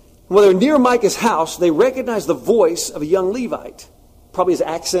 When they were near Micah's house, they recognized the voice of a young Levite. Probably his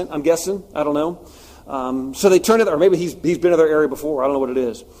accent, I'm guessing. I don't know. So they turned to, or maybe he's been in their area before. I don't know what it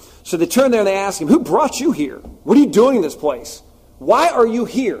is. So they turned there and they asked him, who brought you here? What are you doing in this place? Why are you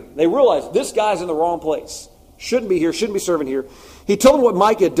here? They realized this guy's in the wrong place. Shouldn't be here, shouldn't be serving here. He told them what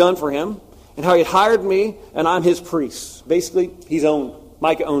Micah had done for him and how he had hired me and I'm his priest. Basically,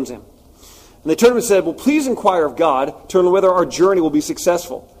 Micah owns him. And they turned to him and said, well, please inquire of God to learn whether our journey will be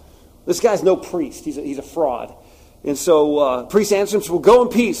successful. This guy's no priest. He's a fraud. And so priest answered him, well, go in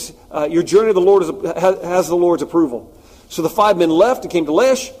peace. Your journey of the Lord has the Lord's approval. So the 5 men left and came to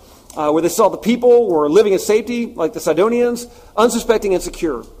Laish. where they saw the people were living in safety, like the Sidonians, unsuspecting and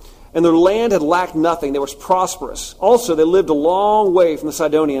secure. And their land had lacked nothing. They were prosperous. Also, they lived a long way from the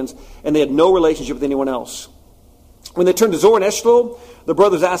Sidonians, and they had no relationship with anyone else. When they turned to Zor and Eshtaol, the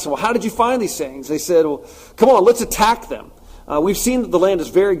brothers asked them, well, how did you find these things? They said, well, come on, let's attack them. We've seen that the land is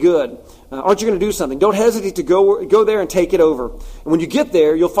very good. Aren't you going to do something? Don't hesitate to go there and take it over. And when you get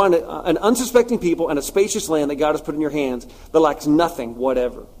there, you'll find an unsuspecting people and a spacious land that God has put in your hands that lacks nothing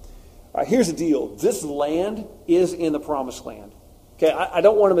whatever. All right, here's the deal. This land is in the promised land. Okay, I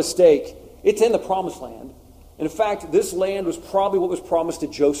don't want to mistake. It's in the promised land. And in fact, this land was probably what was promised to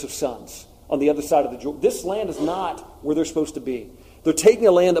Joseph's sons on the other side of the Jordan. This land is not where they're supposed to be. They're taking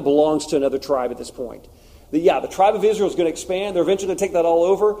a land that belongs to another tribe at this point. The tribe of Israel is going to expand. They're eventually going to take that all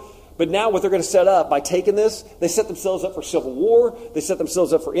over. But now what they're going to set up, by taking this, they set themselves up for civil war. They set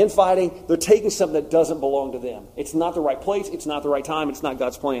themselves up for infighting. They're taking something that doesn't belong to them. It's not the right place. It's not the right time. It's not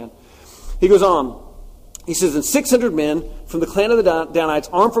God's plan. He goes on. He says, and 600 men from the clan of the Danites,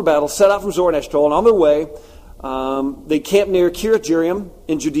 armed for battle, set out from Zor and Eshtaol. And on their way, they camped near Kiriath Jearim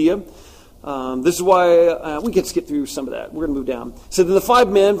in Judea. This is why we can skip through some of that. We're going to move down. So then the 5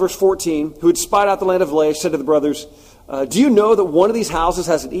 men, verse 14, who had spied out the land of Laish, said to the brothers, do you know that one of these houses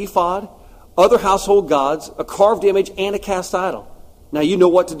has an ephod, other household gods, a carved image, and a cast idol? Now you know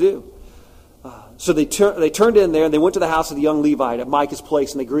what to do. So they turned in there, and they went to the house of the young Levite at Micah's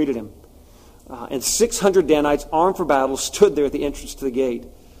place, and they greeted him. And 600 Danites, armed for battle, stood there at the entrance to the gate.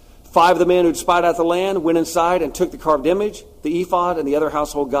 5 of the men who had spied out the land went inside and took the carved image, the ephod, and the other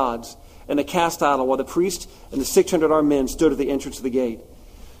household gods, and the cast idol, while the priest and the 600 armed men stood at the entrance of the gate.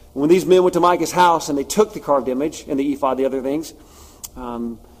 When these men went to Micah's house and they took the carved image and the ephod, the other things,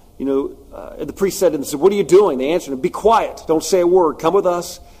 the priest said to them, what are you doing? They answered him, be quiet, don't say a word, come with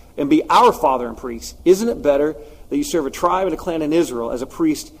us and be our father and priest. Isn't it better that you serve a tribe and a clan in Israel as a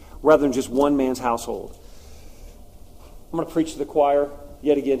priest rather than just one man's household? I'm going to preach to the choir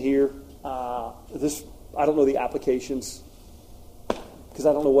yet again here. I don't know the applications because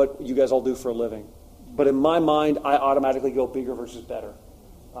I don't know what you guys all do for a living. But in my mind, I automatically go bigger versus better.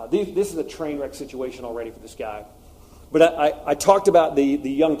 This is a train wreck situation already for this guy. But I talked about the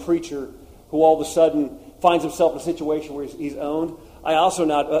young preacher who all of a sudden finds himself in a situation where he's owned. I also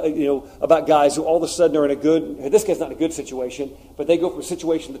about guys who all of a sudden are this guy's not in a good situation, but they go from a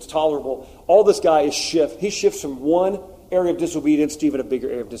situation that's tolerable. All this guy is he shifts from one area of disobedience to even a bigger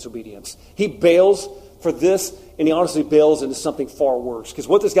area of disobedience. He bails for this, and he honestly bails into something far worse. Because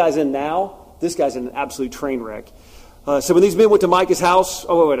what this guy's in now, this guy's in an absolute train wreck. So when these men went to Micah's house,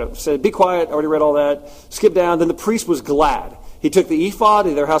 said, be quiet, I already read all that. Skip down. Then the priest was glad. He took the ephod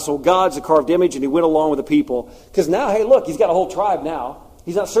and their household gods, the carved image, and he went along with the people. Because now, hey, look, he's got a whole tribe now.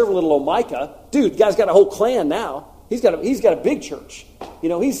 He's not serving little old Micah. Dude, the guy's got a whole clan now. He's got a big church.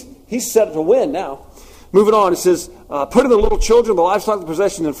 He's set to win now. Moving on, it says, putting the little children, the livestock, the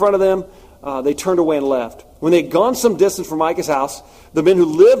possessions in front of them, they turned away and left. When they had gone some distance from Micah's house, the men who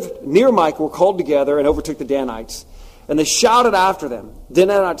lived near Micah were called together and overtook the Danites. And they shouted after them. The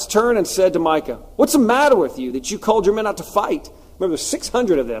Danites turned and said to Micah, what's the matter with you that you called your men out to fight? Remember, there's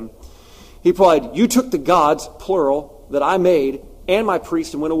 600 of them. He replied, you took the gods, plural, that I made, and my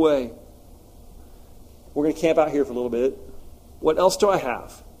priests and went away. We're going to camp out here for a little bit. What else do I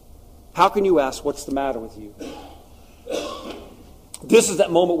have? How can you ask, what's the matter with you? This is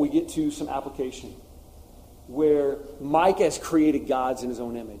that moment we get to some application where Micah has created gods in his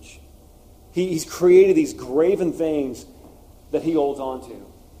own image. He's created these graven things that he holds on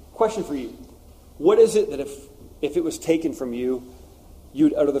to. Question for you. What is it that if it was taken from you,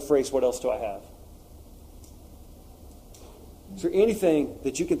 you'd utter the phrase, what else do I have? Is there anything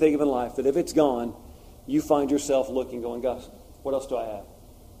that you can think of in life that if it's gone, you find yourself looking, going, gosh, what else do I have?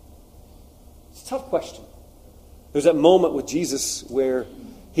 It's a tough question. There's that moment with Jesus where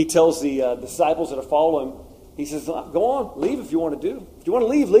he tells the disciples that are following him, he says, go on, leave if you want to do. If you want to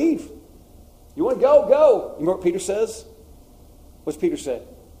leave, leave. You want to go, go. You remember what Peter says? What's Peter say?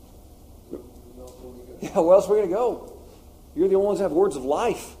 Yeah, where else are we going to go? You're the only ones that have words of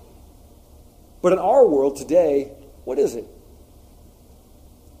life. But in our world today, what is it?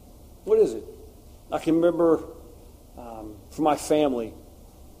 What is it? I can remember for my family,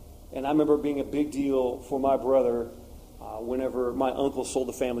 and I remember it being a big deal for my brother whenever my uncle sold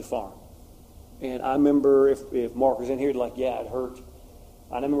the family farm. And I remember if Mark was in here, like, yeah, it hurt.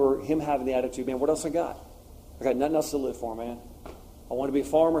 I remember him having the attitude, man, what else I got? I got nothing else to live for, man. I want to be a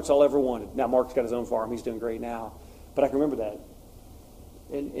farmer. It's all I ever wanted. Now, Mark's got his own farm. He's doing great now. But I can remember that.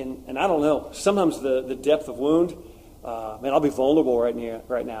 And I don't know. Sometimes the depth of wound, man, I'll be vulnerable right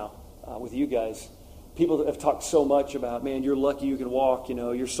now with you guys. People have talked so much about, man, you're lucky you can walk.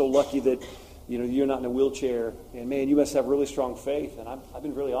 You're so lucky that you're not in a wheelchair. And man, you must have really strong faith. And I've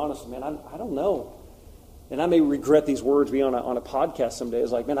been really honest, man. I don't know. And I may regret these words being on a podcast someday.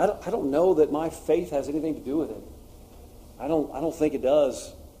 It's like, man, I don't know that my faith has anything to do with it. I don't think it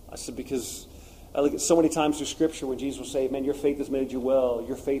does. I said, because I look at so many times through Scripture when Jesus will say, man, your faith has made you well.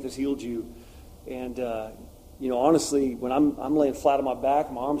 Your faith has healed you. And, honestly, when I'm laying flat on my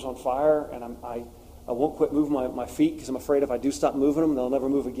back, my arm's on fire, and I won't quit moving my feet because I'm afraid if I do stop moving them, they'll never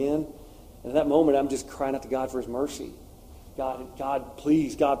move again. And in that moment, I'm just crying out to God for His mercy. God,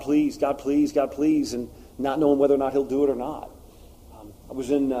 please, God, please, God, please, God, please, and not knowing whether or not He'll do it or not. I was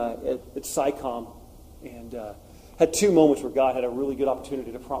at SciComm and had two moments where God had a really good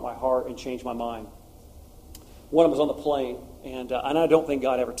opportunity to prompt my heart and change my mind. One was on the plane, and I don't think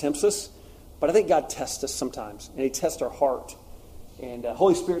God ever tempts us, but I think God tests us sometimes, and He tests our heart. And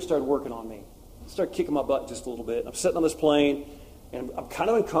Holy Spirit started working on me. Started kicking my butt just a little bit. I'm sitting on this plane, and I'm kind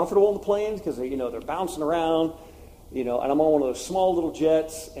of uncomfortable on the plane because they're bouncing around, and I'm on one of those small little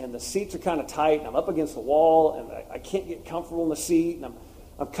jets, and the seats are kind of tight, and I'm up against the wall, and I can't get comfortable in the seat, and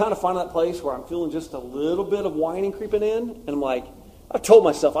I'm kind of finding that place where I'm feeling just a little bit of whining creeping in, and I'm like, I told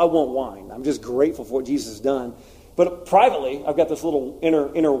myself I won't whine. I'm just grateful for what Jesus has done. But privately, I've got this little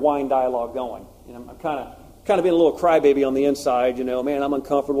inner whine dialogue going, and I'm kind of being a little crybaby on the inside, man, I'm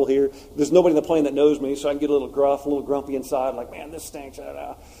uncomfortable here. There's nobody in the plane that knows me, so I can get a little gruff, a little grumpy inside, like, man, this stinks. And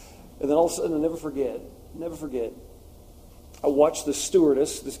then all of a sudden, I'll never forget, I watched the steward,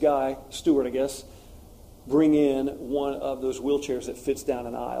 I guess, bring in one of those wheelchairs that fits down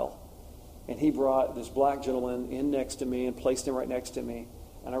an aisle. And he brought this black gentleman in next to me and placed him right next to me.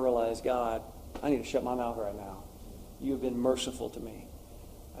 And I realized, God, I need to shut my mouth right now. You have been merciful to me.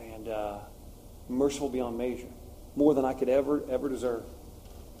 And merciful beyond measure. More than I could ever deserve.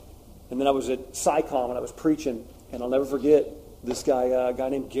 And then I was at SciComm and I was preaching. And I'll never forget this guy, a guy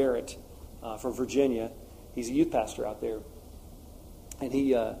named Garrett from Virginia. He's a youth pastor out there. And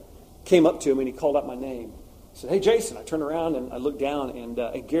he came up to me and he called out my name. He said, hey, Jason. I turned around and I looked down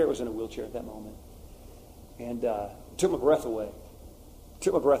and Garrett was in a wheelchair at that moment. And it took my breath away.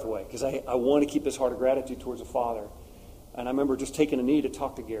 Because I wanted to keep this heart of gratitude towards the Father. And I remember just taking a knee to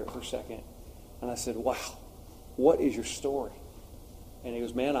talk to Garrett for a second. And I said, wow, what is your story? And he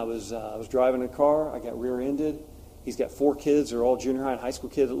goes, man, I was driving a car. I got rear-ended. He's got 4 kids. They're all junior high and high school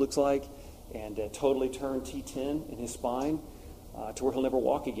kids, it looks like. And totally turned T10 in his spine to where he'll never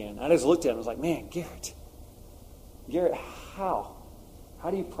walk again. I just looked at him and was like, man, Garrett, how? How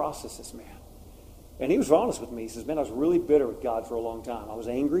do you process this, man? And he was honest with me. He says, man, I was really bitter with God for a long time. I was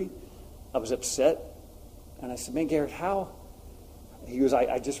angry. I was upset. And I said, man, Garrett, how? He goes,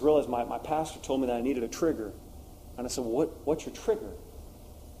 I just realized my pastor told me that I needed a trigger. And I said, well, what's your trigger?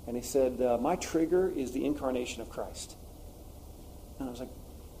 And he said, my trigger is the incarnation of Christ. And I was like,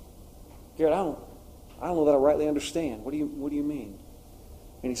 Garrett, I don't know that I rightly understand. What do you mean?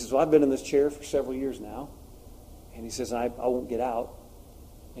 And he says, well, I've been in this chair for several years now. And he says, I won't get out.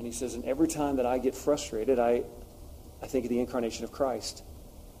 And he says, and every time that I get frustrated, I think of the incarnation of Christ.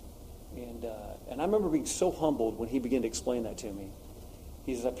 And I remember being so humbled when he began to explain that to me.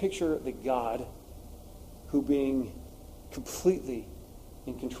 He says, I picture the God who, being completely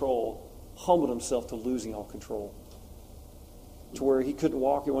in control, humbled himself to losing all control. To where he couldn't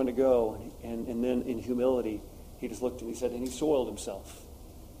walk and wanted to go. And then in humility, he just looked and he said, and he soiled himself.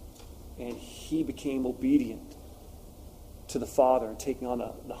 And he became obedient to the Father and taking on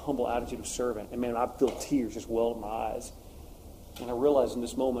the humble attitude of servant. And man, I feel tears just well in my eyes. And I realized in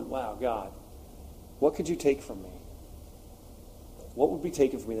this moment, wow, God, what could you take from me? What would be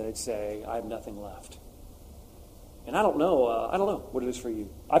taken from me that I'd say, I have nothing left? And I don't know what it is for you.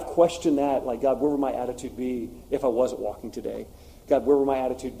 I've questioned that, like, God, where would my attitude be if I wasn't walking today? God, where would my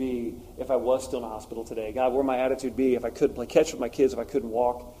attitude be if I was still in a hospital today? God, where would my attitude be if I couldn't play catch with my kids, if I couldn't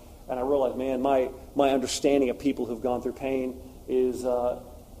walk? And I realized, man, my understanding of people who've gone through pain is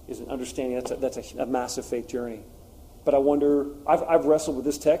an understanding. That's a massive faith journey. But I wonder, I've wrestled with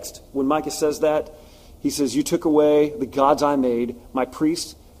this text. When Micah says that, he says, you took away the gods I made, my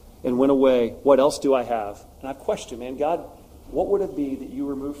priests, and went away. What else do I have? And I've questioned, man, God, what would it be that you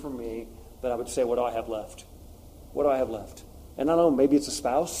removed from me that I would say, what do I have left? What do I have left? And I don't know, maybe it's a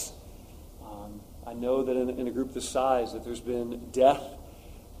spouse. I know that in a group this size that there's been death,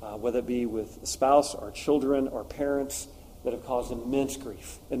 whether it be with a spouse or children or parents, that have caused immense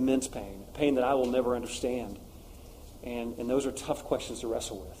grief, immense pain that I will never understand. And those are tough questions to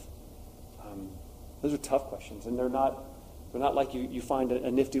wrestle with. Those are tough questions, and they're not like you find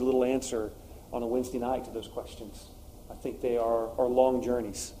a nifty little answer on a Wednesday night to those questions. I think they are long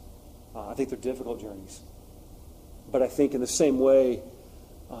journeys. I think they're difficult journeys. But I think in the same way,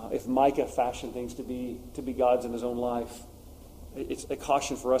 if Micah fashioned things to be gods in his own life, it's a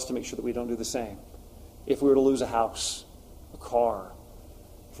caution for us to make sure that we don't do the same. If we were to lose a house, a car,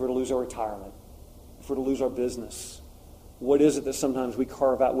 if we were to lose our retirement, if we were to lose our business, what is it that sometimes we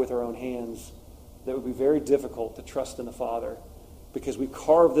carve out with our own hands that would be very difficult to trust in the Father? Because we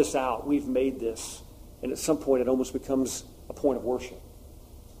carved this out, we've made this, and at some point it almost becomes a point of worship.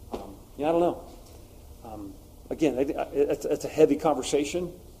 I don't know. Again, it's a heavy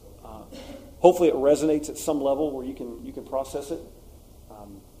conversation. Hopefully it resonates at some level where you can process it.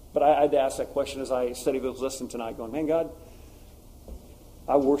 But I had to ask that question as I studied this lesson tonight, going, man, God,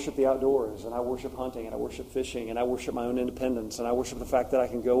 I worship the outdoors, and I worship hunting, and I worship fishing, and I worship my own independence, and I worship the fact that I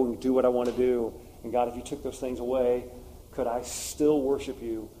can go and do what I want to do. And God, if you took those things away, could I still worship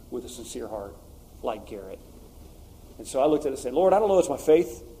you with a sincere heart like Garrett? And so I looked at it and said, Lord, I don't know if it's my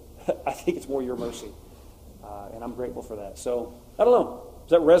faith. I think it's more your mercy. And I'm grateful for that. So, I don't know.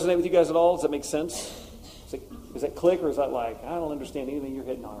 Does that resonate with you guys at all? Does that make sense? Is that click, or is that like, I don't understand anything you're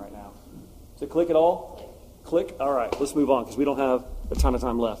hitting on right now? Does it click at all? Click? All right, let's move on because we don't have a ton of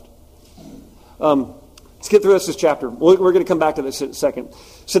time left. Let's get through this chapter. We're going to come back to this in a second.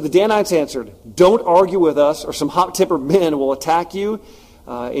 So the Danites answered, don't argue with us, or some hot-tempered men will attack you,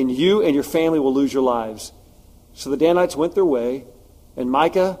 and you and your family will lose your lives. So the Danites went their way, and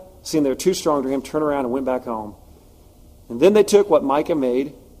Micah, seeing they were too strong for him, turned around and went back home. And then they took what Micah made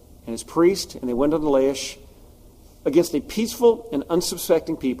and his priest, and they went unto Laish against a peaceful and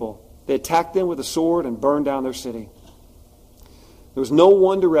unsuspecting people. They attacked them with a sword and burned down their city. There was no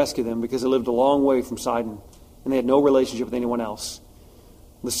one to rescue them because they lived a long way from Sidon, and they had no relationship with anyone else.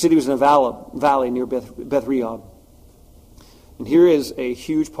 The city was in a valley near Beth Rehob. And here is a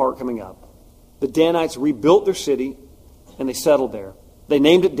huge part coming up. The Danites rebuilt their city, and they settled there. They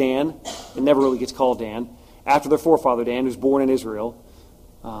named it Dan. It never really gets called Dan, after their forefather Dan, who's born in Israel.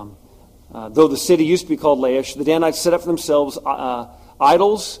 Though the city used to be called Laish, the Danites set up for themselves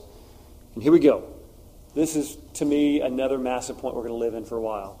idols. And here we go. This is, to me, another massive point we're going to live in for a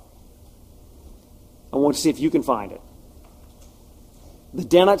while. I want to see if you can find it. The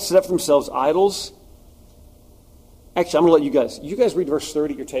Danites set up for themselves idols. Actually, I'm going to let you guys read verse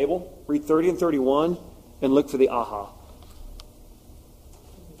 30 at your table. Read 30 and 31 and look for the aha.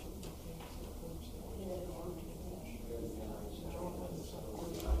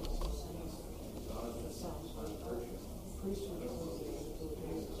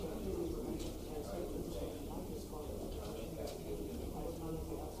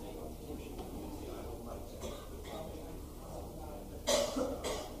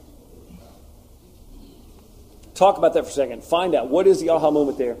 Talk about that for a second. Find out, what is the aha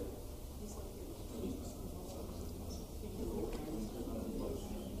moment there?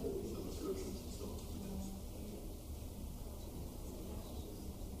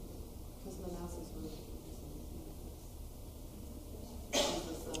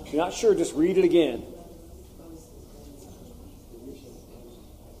 If you're not sure, just read it again.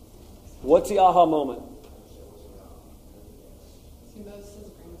 What's the aha moment?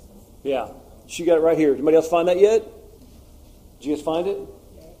 Yeah. She got it right here. Anybody else find that yet? Did you guys find it?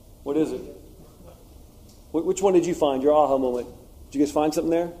 What is it? Which one did you find, your aha moment? Did you guys find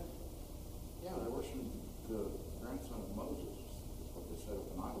something there? Yeah, they worshiped the grandson of Moses. That's what they set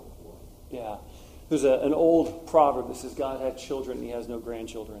up an idol for. Yeah. There's an old proverb that says God had children and he has no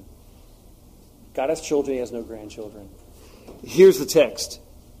grandchildren. God has children, he has no grandchildren. Here's the text.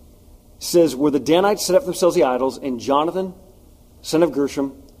 It says, where the Danites set up for themselves the idols, and Jonathan, son of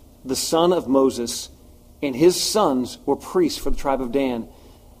Gershom, the son of Moses, and his sons were priests for the tribe of Dan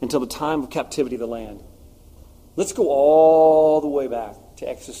until the time of captivity of the land. Let's go all the way back to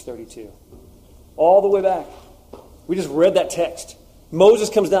Exodus 32. All the way back. We just read that text. Moses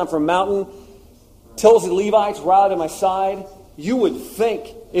comes down from a mountain, tells the Levites, ride on my side. You would think,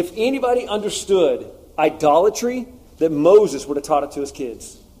 if anybody understood idolatry, that Moses would have taught it to his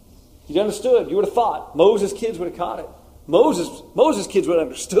kids. You'd understood. You would have thought. Moses' kids would have caught it. Moses' kids would have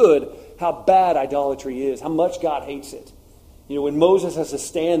understood how bad idolatry is, how much God hates it. You know, when Moses has to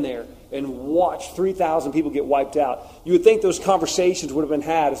stand there and watch 3,000 people get wiped out, you would think those conversations would have been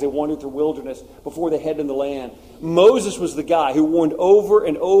had as they wandered through wilderness before they headed into the land. Moses was the guy who warned over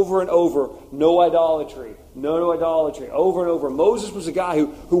and over and over, no idolatry, no idolatry, over and over. Moses was the guy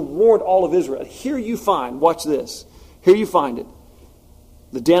who warned all of Israel. Here you find, watch this, here you find it.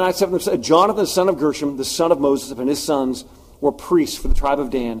 The Danites have themselves, Jonathan, son of Gershom, the son of Moses, and his sons were priests for the tribe of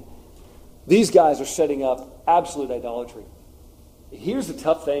Dan. These guys are setting up absolute idolatry. Here's the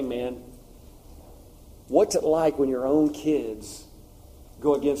tough thing, man. What's it like when your own kids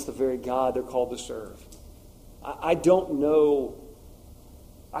go against the very God they're called to serve. I don't know.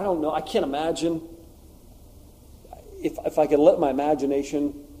 I can't imagine. If I could let my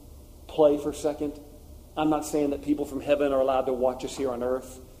imagination play for a second, I'm not saying that people from heaven are allowed to watch us here on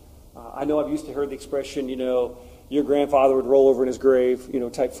earth. I know I've used to hear the expression, your grandfather would roll over in his grave,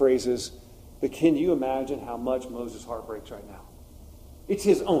 type phrases. But can you imagine how much Moses' heart breaks right now? It's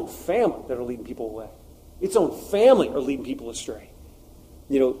his own family that are leading people away. Its own family are leading people astray.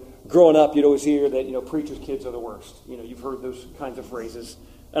 Growing up, you'd always hear that, preachers' kids are the worst. You've heard those kinds of phrases.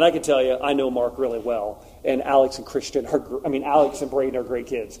 And I can tell you, I know Mark really well. And Alex and Alex and Braden are great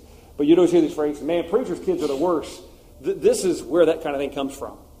kids. But you'd always hear these phrases, man, preachers' kids are the worst. This is where that kind of thing comes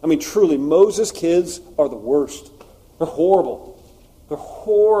from. Truly, Moses' kids are the worst. They're horrible. They're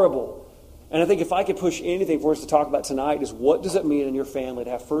horrible. And I think if I could push anything for us to talk about tonight is what does it mean in your family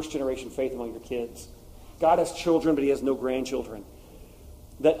to have first-generation faith among your kids? God has children, but he has no grandchildren.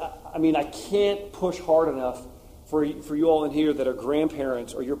 I can't push hard enough for you all in here that are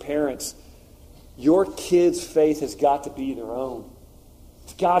grandparents or your parents. Your kids' faith has got to be their own.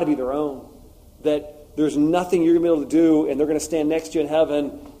 It's got to be their own. That there's nothing you're going to be able to do, and they're going to stand next to you in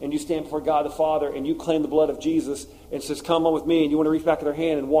heaven, and you stand before God the Father, and you claim the blood of Jesus, and says, come on with me, and you want to reach back to their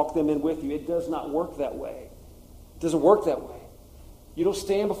hand and walk them in with you. It does not work that way. It doesn't work that way. You don't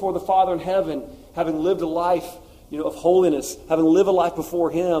stand before the Father in heaven having lived a life of holiness, having lived a life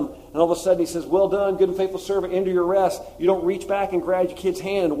before him, and all of a sudden he says, well done, good and faithful servant, enter your rest. You don't reach back and grab your kid's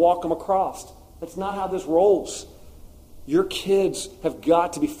hand and walk them across. That's not how this rolls. Your kids have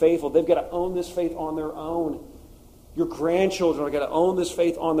got to be faithful. They've got to own this faith on their own. Your grandchildren are going to own this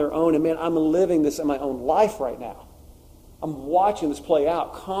faith on their own. And man, I'm living this in my own life right now. I'm watching this play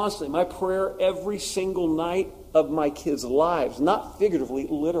out constantly. My prayer every single night of my kids' lives, not figuratively,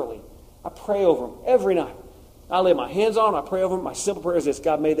 literally. I pray over them every night. I lay my hands on them. I pray over them. My simple prayer is this: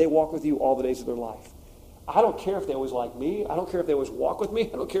 God, may they walk with you all the days of their life. I don't care if they always like me. I don't care if they always walk with me.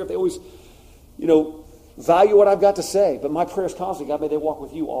 I don't care if they always, value what I've got to say. But my prayer is constantly, God, may they walk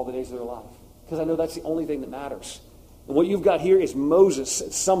with you all the days of their life. Because I know that's the only thing that matters. And what you've got here is Moses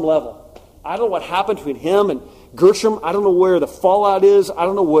at some level. I don't know what happened between him and Gershom. I don't know where the fallout is. I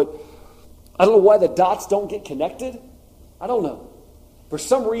don't know why the dots don't get connected. I don't know. For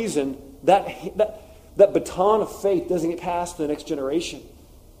some reason, that baton of faith doesn't get passed to the next generation.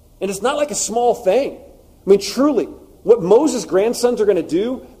 And it's not like a small thing. Truly, what Moses' grandsons are going to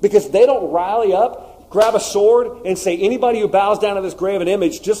do, because they don't rally up, grab a sword, and say, anybody who bows down to this graven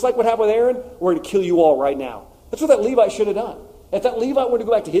image, just like what happened with Aaron, we're going to kill you all right now. That's what that Levite should have done. If that Levite wanted to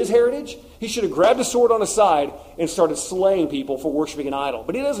go back to his heritage, he should have grabbed a sword on his side and started slaying people for worshiping an idol.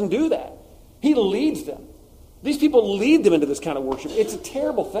 But he doesn't do that. He leads them. These people lead them into this kind of worship. It's a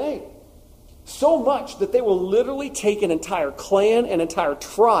terrible thing. So much that they will literally take an entire clan, an entire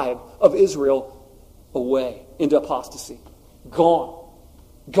tribe of Israel away into apostasy. Gone.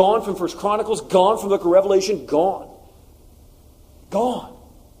 Gone from 1 Chronicles, gone from the book of Revelation, gone. Gone.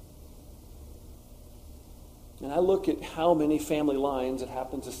 And I look at how many family lines it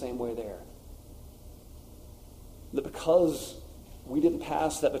happens the same way there. That because we didn't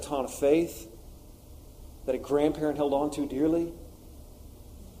pass that baton of faith that a grandparent held on to dearly,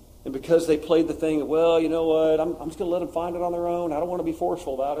 and because they played the thing, well, you know what, I'm just going to let them find it on their own. I don't want to be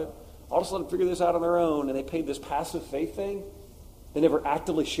forceful about it. I'll just let them figure this out on their own. And they paid this passive faith thing. They never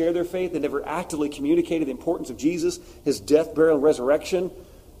actively shared their faith. They never actively communicated the importance of Jesus, his death, burial, and resurrection.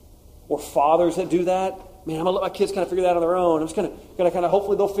 Or fathers that do that. Man, I'm going to let my kids kind of figure that out on their own. I'm just going to kind of,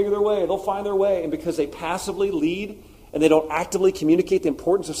 hopefully they'll figure their way. They'll find their way. And because they passively lead and they don't actively communicate the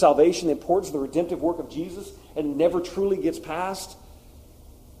importance of salvation, the importance of the redemptive work of Jesus, and it never truly gets past,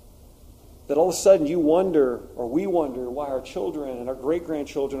 that all of a sudden you wonder, or we wonder, why our children and our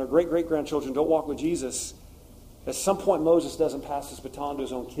great-grandchildren, our great-great-grandchildren don't walk with Jesus. At some point, Moses doesn't pass his baton to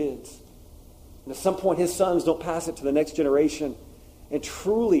his own kids. And at some point, his sons don't pass it to the next generation. And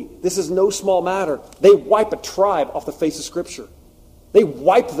truly, this is no small matter. They wipe a tribe off the face of Scripture. They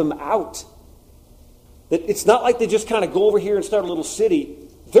wipe them out. It's not like they just kind of go over here and start a little city.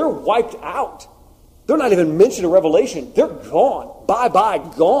 They're wiped out. They're not even mentioned in Revelation. They're gone.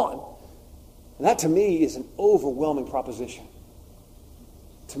 Bye-bye, gone. And that to me is an overwhelming proposition.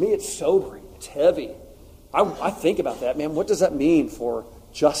 To me, it's sobering. It's heavy. I think about that, man. What does that mean for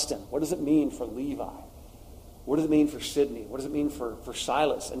Justin? What does it mean for Levi? What does it mean for Sydney? What does it mean for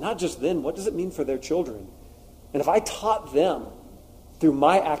Silas? And not just then, what does it mean for their children? And if I taught them through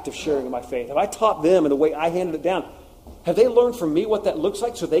my act of sharing of my faith, if I taught them in the way I handed it down, have they learned from me what that looks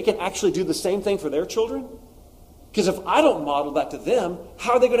like so they can actually do the same thing for their children? Because if I don't model that to them,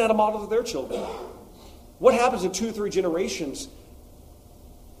 how are they going to have to model to their children? What happens in 2 or 3 generations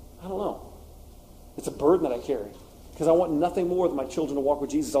I don't know. It's a burden that I carry. Because I want nothing more than my children to walk with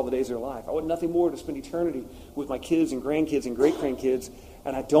Jesus all the days of their life. I want nothing more to spend eternity with my kids and grandkids and great-grandkids.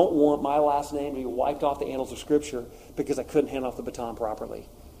 And I don't want my last name to be wiped off the annals of Scripture because I couldn't hand off the baton properly.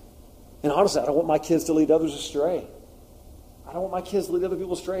 And honestly, I don't want my kids to lead others astray. I don't want my kids to lead other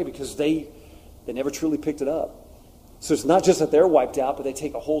people astray because they never truly picked it up. So it's not just that they're wiped out, but they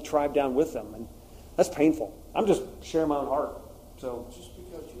take a whole tribe down with them. And that's painful. I'm just sharing my own heart. So Just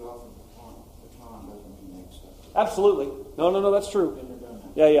because you offer the baton doesn't mean they accept it. absolutely. No, that's true. Been there, done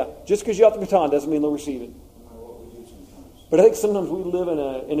that. Yeah. Just because you offer the baton doesn't mean they'll receive it. No matter what we do sometimes. But I think sometimes we live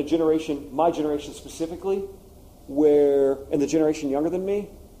in a generation, my generation specifically, where, and the generation younger than me,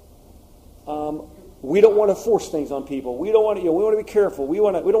 we don't want to force things on people. We don't want to, we want to be careful. We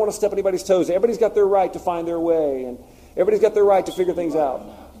don't want to step anybody's toes. Everybody's got their right to find their way, and everybody's got their right to figure things out.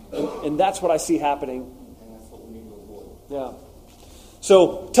 And that's what I see happening. And that's what we need to avoid. Yeah.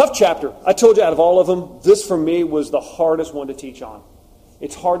 So, tough chapter. I told you out of all of them, this for me was the hardest one to teach on.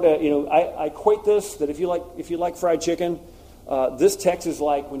 It's hard to, I equate this, that if you like fried chicken, this text is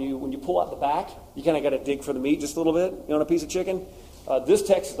like when you pull out the back, you kind of got to dig for the meat just a little bit, on a piece of chicken. This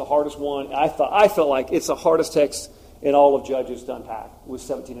text is the hardest one. I felt like it's the hardest text in all of Judges to unpack, with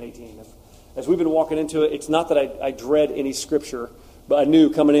 17 and 18. As we've been walking into it, it's not that I dread any scripture, but I knew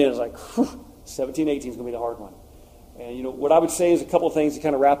coming in, I was like, 17 and 18 is going to be the hard one. And what I would say is a couple of things to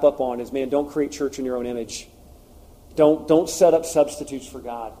kind of wrap up on is, man, don't create church in your own image. Don't set up substitutes for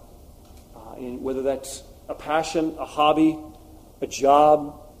God. And whether that's a passion, a hobby, a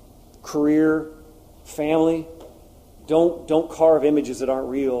job, career, family, don't carve images that aren't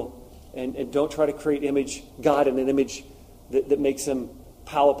real, and don't try to create God in an image that makes him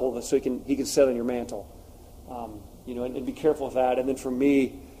palatable so he can sit on your mantle. And be careful of that. And then for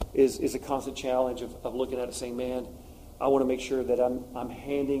me is a constant challenge of looking at it saying, man, I want to make sure that I'm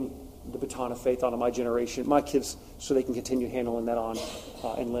handing the baton of faith on to my generation, my kids, so they can continue handling that on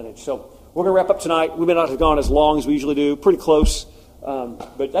in lineage. So we're going to wrap up tonight. We may not have gone as long as we usually do, pretty close.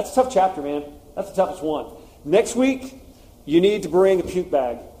 But that's a tough chapter, man. That's the toughest one. Next week, you need to bring a puke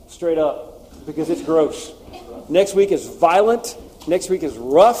bag, straight up, because it's gross. Next week is violent. Next week is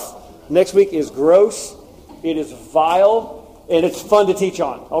rough. Next week is gross. It is vile. And it's fun to teach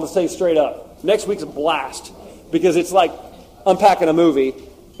on. I'll just say straight up. Next week's a blast, because it's like unpacking a movie.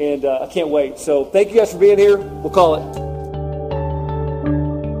 And I can't wait. So thank you guys for being here. We'll call it.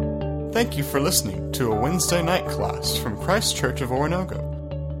 Thank you for listening to a Wednesday night class from Christ Church of Oronogo.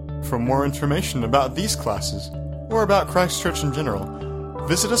 For more information about these classes, or about Christ Church in general,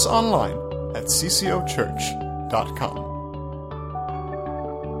 visit us online at ccochurch.com.